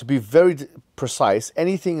 to be very precise,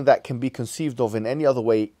 anything that can be conceived of in any other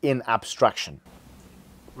way in abstraction.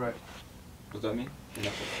 Right. What does that mean?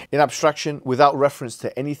 In abstraction, without reference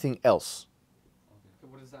to anything else. So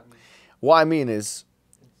what does that mean? What I mean is,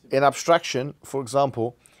 in abstraction, for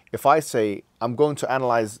example, if I say I'm going to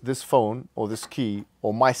analyze this phone or this key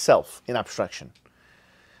or myself in abstraction,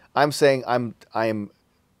 I'm saying I am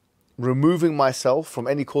removing myself from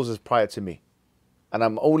any causes prior to me, and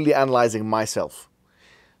I'm only analyzing myself.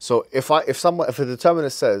 So if a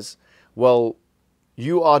determinist says, well,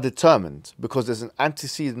 you are determined because there's an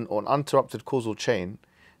antecedent or an uninterrupted causal chain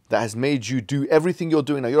that has made you do everything you're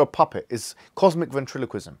doing now, you're a puppet, it's cosmic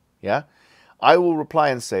ventriloquism, yeah? I will reply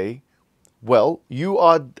and say, well, you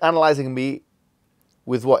are analyzing me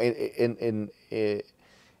with what? In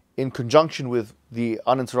conjunction with the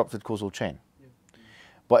uninterrupted causal chain.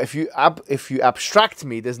 But if you abstract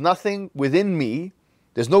me, there's nothing within me,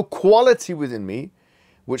 there's no quality within me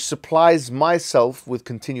which supplies myself with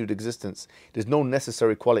continued existence. There's no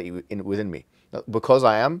necessary quality within me. Because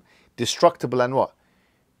I am destructible and what?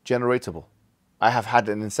 Generatable. I have had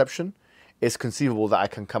an inception. It's conceivable that I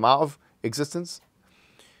can come out of existence,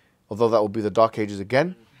 although that will be the Dark Ages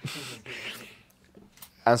again,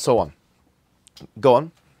 and so on. Go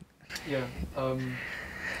on. Yeah.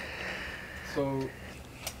 So,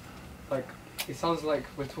 like, it sounds like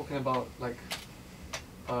we're talking about like,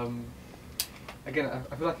 again,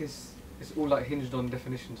 I feel like it's all like hinged on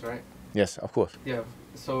definitions, right? Yes, of course. Yeah.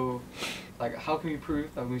 So, like, how can we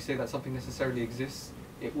prove that when we say that something necessarily exists,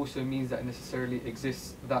 it also means that it necessarily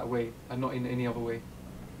exists that way and not in any other way?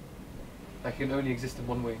 Like, it can only exist in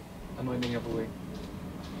one way and not in any other way.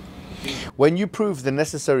 When you prove the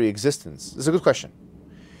necessary existence, it's a good question.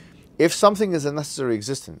 If something is a necessary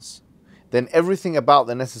existence, then everything about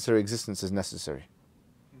the necessary existence is necessary.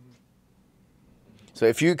 So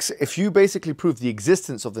if you basically prove the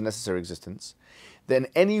existence of the necessary existence, then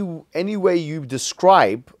any way you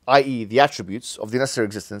describe, i.e. the attributes of the necessary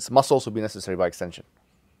existence, must also be necessary by extension.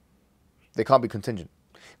 They can't be contingent.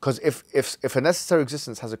 Because if a necessary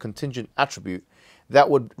existence has a contingent attribute, that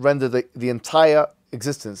would render the entire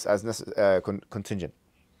existence as contingent.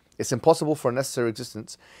 It's impossible for a necessary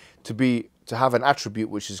existence to have an attribute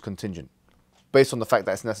which is contingent, based on the fact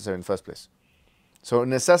that it's necessary in the first place. So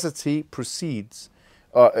necessity precedes,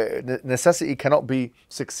 necessity cannot be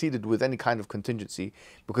succeeded with any kind of contingency,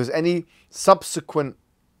 because any subsequent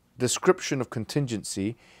description of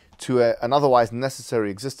contingency to an otherwise necessary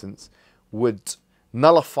existence would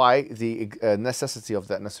nullify the necessity of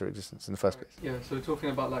that necessary existence in the first place. Yeah, so we're talking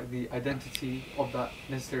about like the identity of that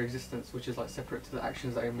necessary existence, which is like separate to the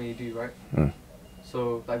actions that it may do, right?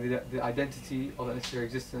 So like the identity of that necessary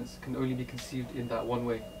existence can only be conceived in that one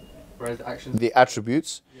way, whereas the actions. The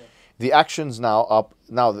attributes, Yeah. the actions now are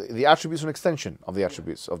the attributes are an extension of the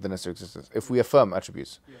attributes of the necessary existence. If we affirm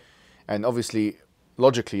attributes, Yeah. and obviously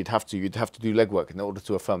logically you'd have to do legwork in order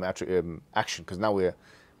to affirm action, because now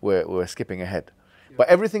we're skipping ahead. Yeah. But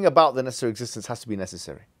everything about the necessary existence has to be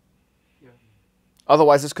necessary. Yeah.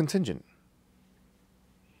 Otherwise, it's contingent.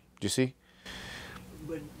 Do you see?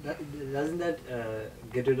 But doesn't that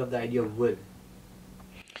get rid of the idea of will?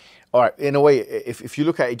 All right. In a way, if you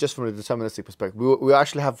look at it just from a deterministic perspective, we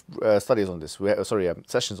actually have studies on this.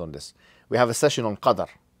 Sessions on this. We have a session on qadar,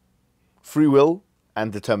 free will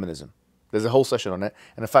and determinism. There's a whole session on it,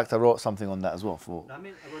 and in fact, I wrote something on that as well. I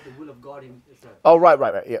mean about the will of God himself. Oh,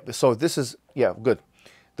 right. Yeah. So this is good.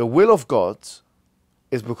 The will of God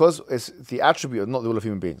is because it's the attribute, not the will of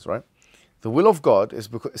human beings, right? The will of God is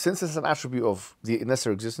because since it's an attribute of the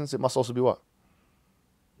necessary existence, it must also be what?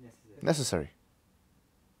 Necessary.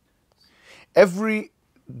 Every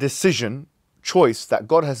decision, choice that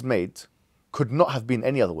God has made could not have been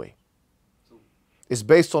any other way. It's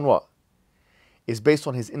based on what? It's based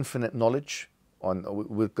on his infinite knowledge.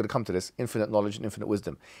 We're going to come to this, infinite knowledge and infinite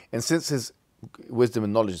wisdom. And since his wisdom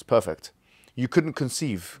and knowledge is perfect, you couldn't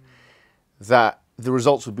conceive that the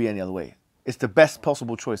results would be any other way. It's the best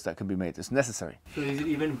possible choice that can be made. It's necessary. So is it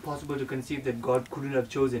even possible to conceive that God couldn't have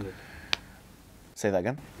chosen it? Say that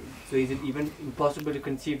again. So is it even impossible to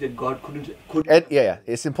conceive that God couldn't? Yeah.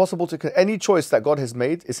 It's impossible to any choice that God has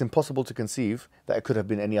made. It's impossible to conceive that it could have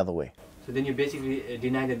been any other way. So then you basically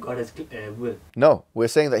deny that God has will. No, we're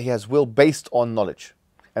saying that he has will based on knowledge,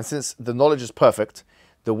 and since the knowledge is perfect,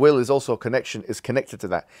 the will is also connected to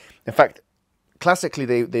that. In fact, classically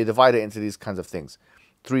they divide it into these kinds of things,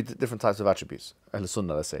 three different types of attributes. Ahl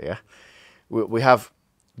Sunnah, let's say, yeah. We have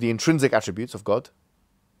the intrinsic attributes of God,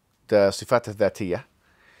 the sifat al-dhatiyah.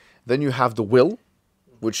 Then you have the will,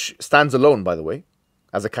 which stands alone, by the way,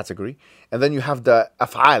 as a category. And then you have the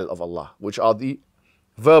af'al of Allah, which are the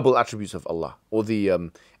verbal attributes of Allah, or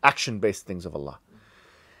the action-based things of Allah.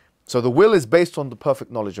 So the will is based on the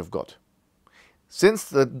perfect knowledge of God. Since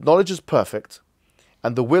the knowledge is perfect,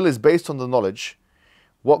 and the will is based on the knowledge,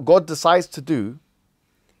 what God decides to do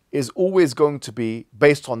is always going to be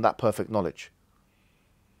based on that perfect knowledge.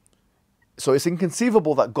 So it's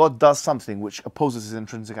inconceivable that God does something which opposes his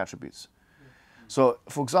intrinsic attributes. So,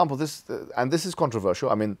 for example, this is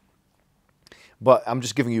controversial, but I'm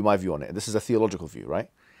just giving you my view on it. This is a theological view, right?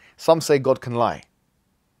 Some say God can lie.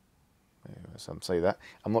 Some say that.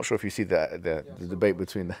 I'm not sure if you see the debate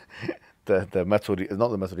between the Methodis, not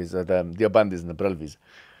the Methodis, the Diabandis and the Brelvis.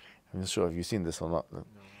 I'm not sure if you've seen this or not. No.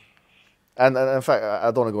 And in fact, I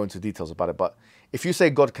don't want to go into details about it, but if you say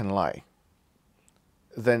God can lie,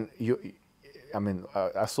 then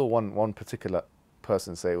I saw one particular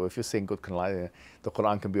person say, well, if you're saying God can lie, the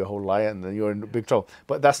Quran can be a whole lie, and then you're in big trouble.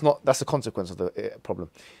 But that's a consequence of the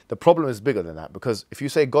problem. The problem is bigger than that, because if you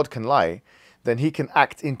say God can lie, then he can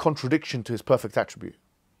act in contradiction to his perfect attribute.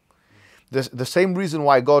 The same reason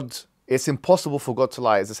why it's impossible for God to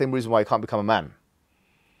lie is the same reason why he can't become a man.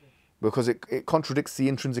 Because it contradicts the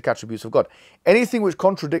intrinsic attributes of God. Anything which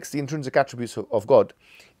contradicts the intrinsic attributes of God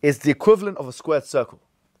is the equivalent of a squared circle.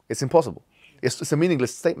 It's impossible. It's a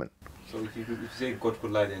meaningless statement. So if you say God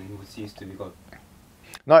could lie, then he would cease to be God.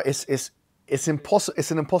 No, it's impossible.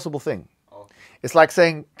 It's an impossible thing. Oh. It's like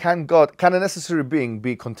saying, can a necessary being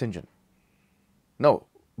be contingent? No,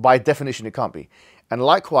 by definition it can't be. And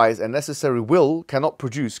likewise, a necessary will cannot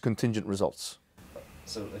produce contingent results.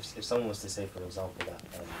 So if someone was to say, for example,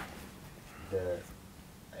 that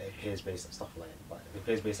it appears based on stuff like that, but it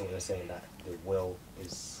appears based on what they're saying, that the will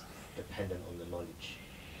is dependent on the knowledge.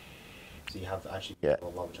 So you have the attributes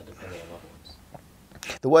of Allah which are dependent on other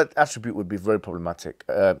ones. The word attribute would be very problematic.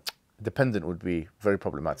 Dependent would be very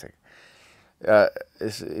problematic.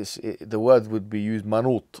 The word would be used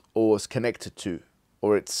manut, or is connected to,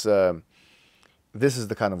 or it's. This is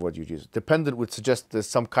the kind of word you'd use. Dependent would suggest there's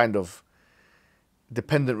some kind of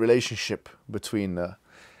dependent relationship between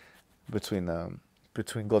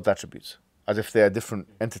God's attributes, as if they are different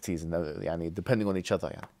entities and depending on each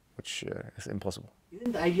other, which is impossible.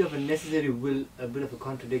 Isn't the idea of a necessary will a bit of a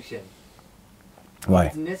contradiction? Why?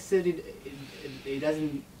 It's necessary. It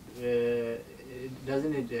doesn't.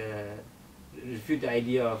 Doesn't it refute the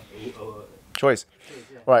idea of Choice.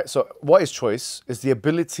 yeah. Right. So what is choice? Is the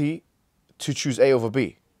ability to choose A over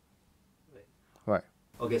B. Right.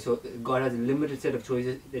 Okay, so God has a limited set of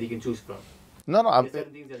choices that he can choose from. No. There are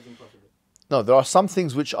certain things that is impossible. No, there are some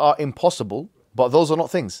things which are impossible, but those are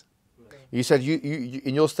not things. Right. You said you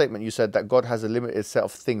in your statement you said that God has a limited set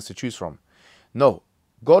of things to choose from. No,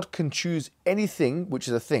 God can choose anything which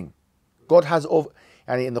is a thing. God has over,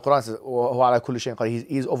 and in the Quran it says, "Wa huwa ala kulli shay'in qadir."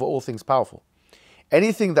 He is over all things powerful.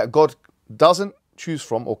 Anything that God doesn't choose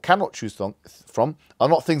from or cannot choose from are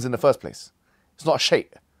not things in the first place. It's not a shay.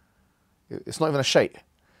 It's not even a shay.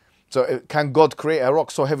 So can God create a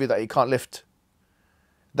rock so heavy that he can't lift?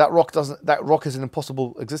 That rock is an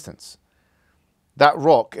impossible existence. That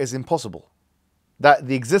rock is impossible. That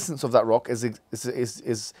the existence of that rock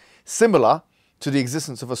is similar to the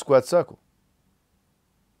existence of a squared circle.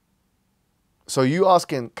 So you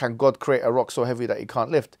asking, can God create a rock so heavy that he can't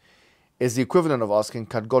lift, is the equivalent of asking,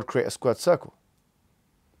 can God create a squared circle?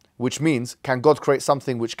 Which means, can God create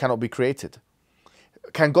something which cannot be created?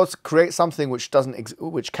 Can God create something which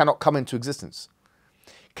cannot come into existence?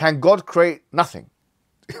 Can God create nothing?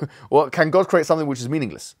 Or can God create something which is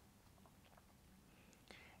meaningless?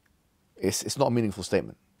 It's not a meaningful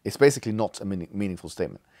statement. It's basically not a meaningful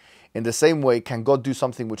statement. In the same way, can God do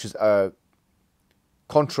something which is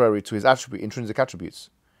contrary to his intrinsic attributes?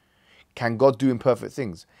 Can God do imperfect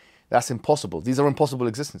things? That's impossible. These are impossible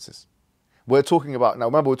existences. We're talking about, now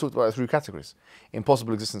remember we talked about it through categories.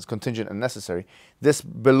 Impossible existence, contingent and necessary. This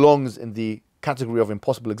belongs in the category of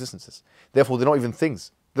impossible existences. Therefore, they're not even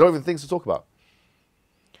things. They're not even things to talk about.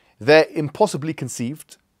 They're impossibly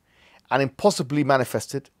conceived and impossibly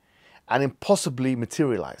manifested and impossibly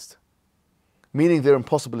materialized. Meaning they're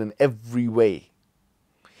impossible in every way.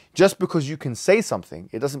 Just because you can say something,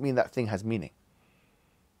 it doesn't mean that thing has meaning.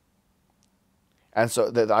 And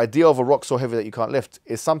so the idea of a rock so heavy that you can't lift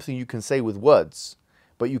is something you can say with words,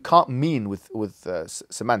 but you can't mean with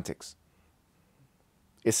semantics.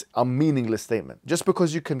 It's a meaningless statement. Just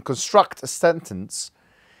because you can construct a sentence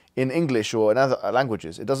in English or in other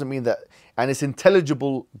languages, it doesn't mean that, and it's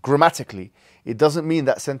intelligible grammatically, it doesn't mean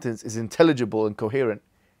that sentence is intelligible and coherent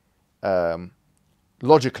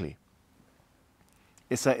logically.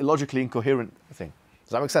 It's a logically incoherent thing.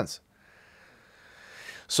 Does that make sense?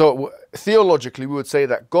 So theologically, we would say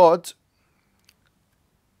that God,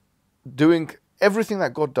 doing everything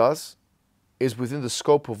that God does, is within the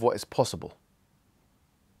scope of what is possible.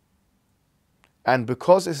 And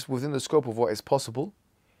because it's within the scope of what is possible,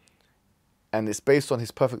 and it's based on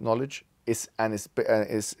his perfect knowledge, is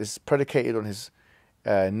predicated on his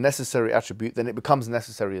necessary attribute, then it becomes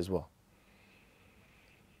necessary as well.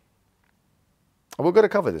 And we're going to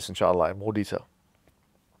cover this, inshallah, in more detail.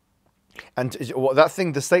 And that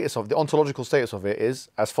thing, the status of, the ontological status of it is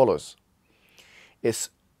as follows. It's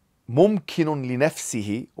ممكن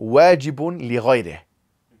لنفسه واجب لغيره.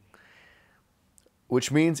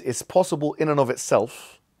 Which means it's possible in and of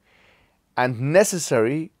itself and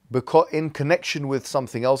necessary because in connection with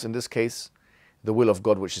something else, in this case, the will of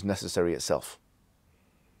God, which is necessary itself.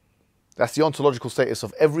 That's the ontological status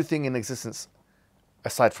of everything in existence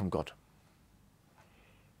aside from God.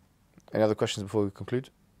 Any other questions before we conclude?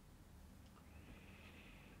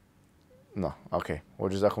 No. Okay. Well,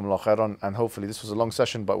 jazakumullah khairan. And hopefully this was a long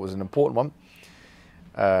session, but it was an important one.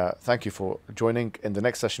 Thank you for joining. In the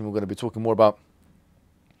next session, we're going to be talking more about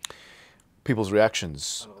people's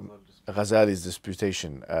reactions. Ghazali's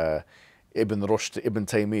disputation. Ibn Rushd, Ibn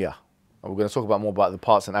Taymiyyah. We're going to talk more about the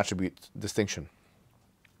parts and attribute distinction.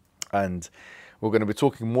 And we're going to be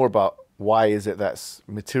talking more about why is it that's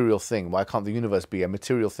material thing? Why can't the universe be a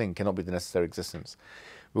material thing? Cannot be the necessary existence.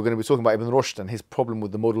 We're going to be talking about Ibn Rushd and his problem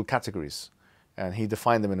with the modal categories. And he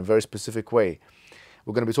defined them in a very specific way.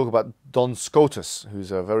 We're going to be talking about Don Scotus,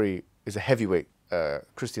 who's is a heavyweight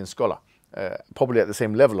Christian scholar. Probably at the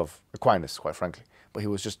same level of Aquinas, quite frankly. But he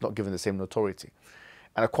was just not given the same notoriety.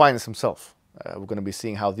 And Aquinas himself. We're going to be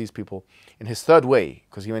seeing how these people, in his third way,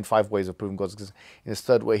 because he made 5 ways of proving God's existence, in his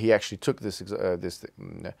third way he actually took this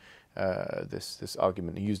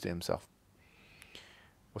argument and used it himself.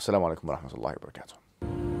 Wassalamu alaikum wa rahmatullahi wa barakatuh.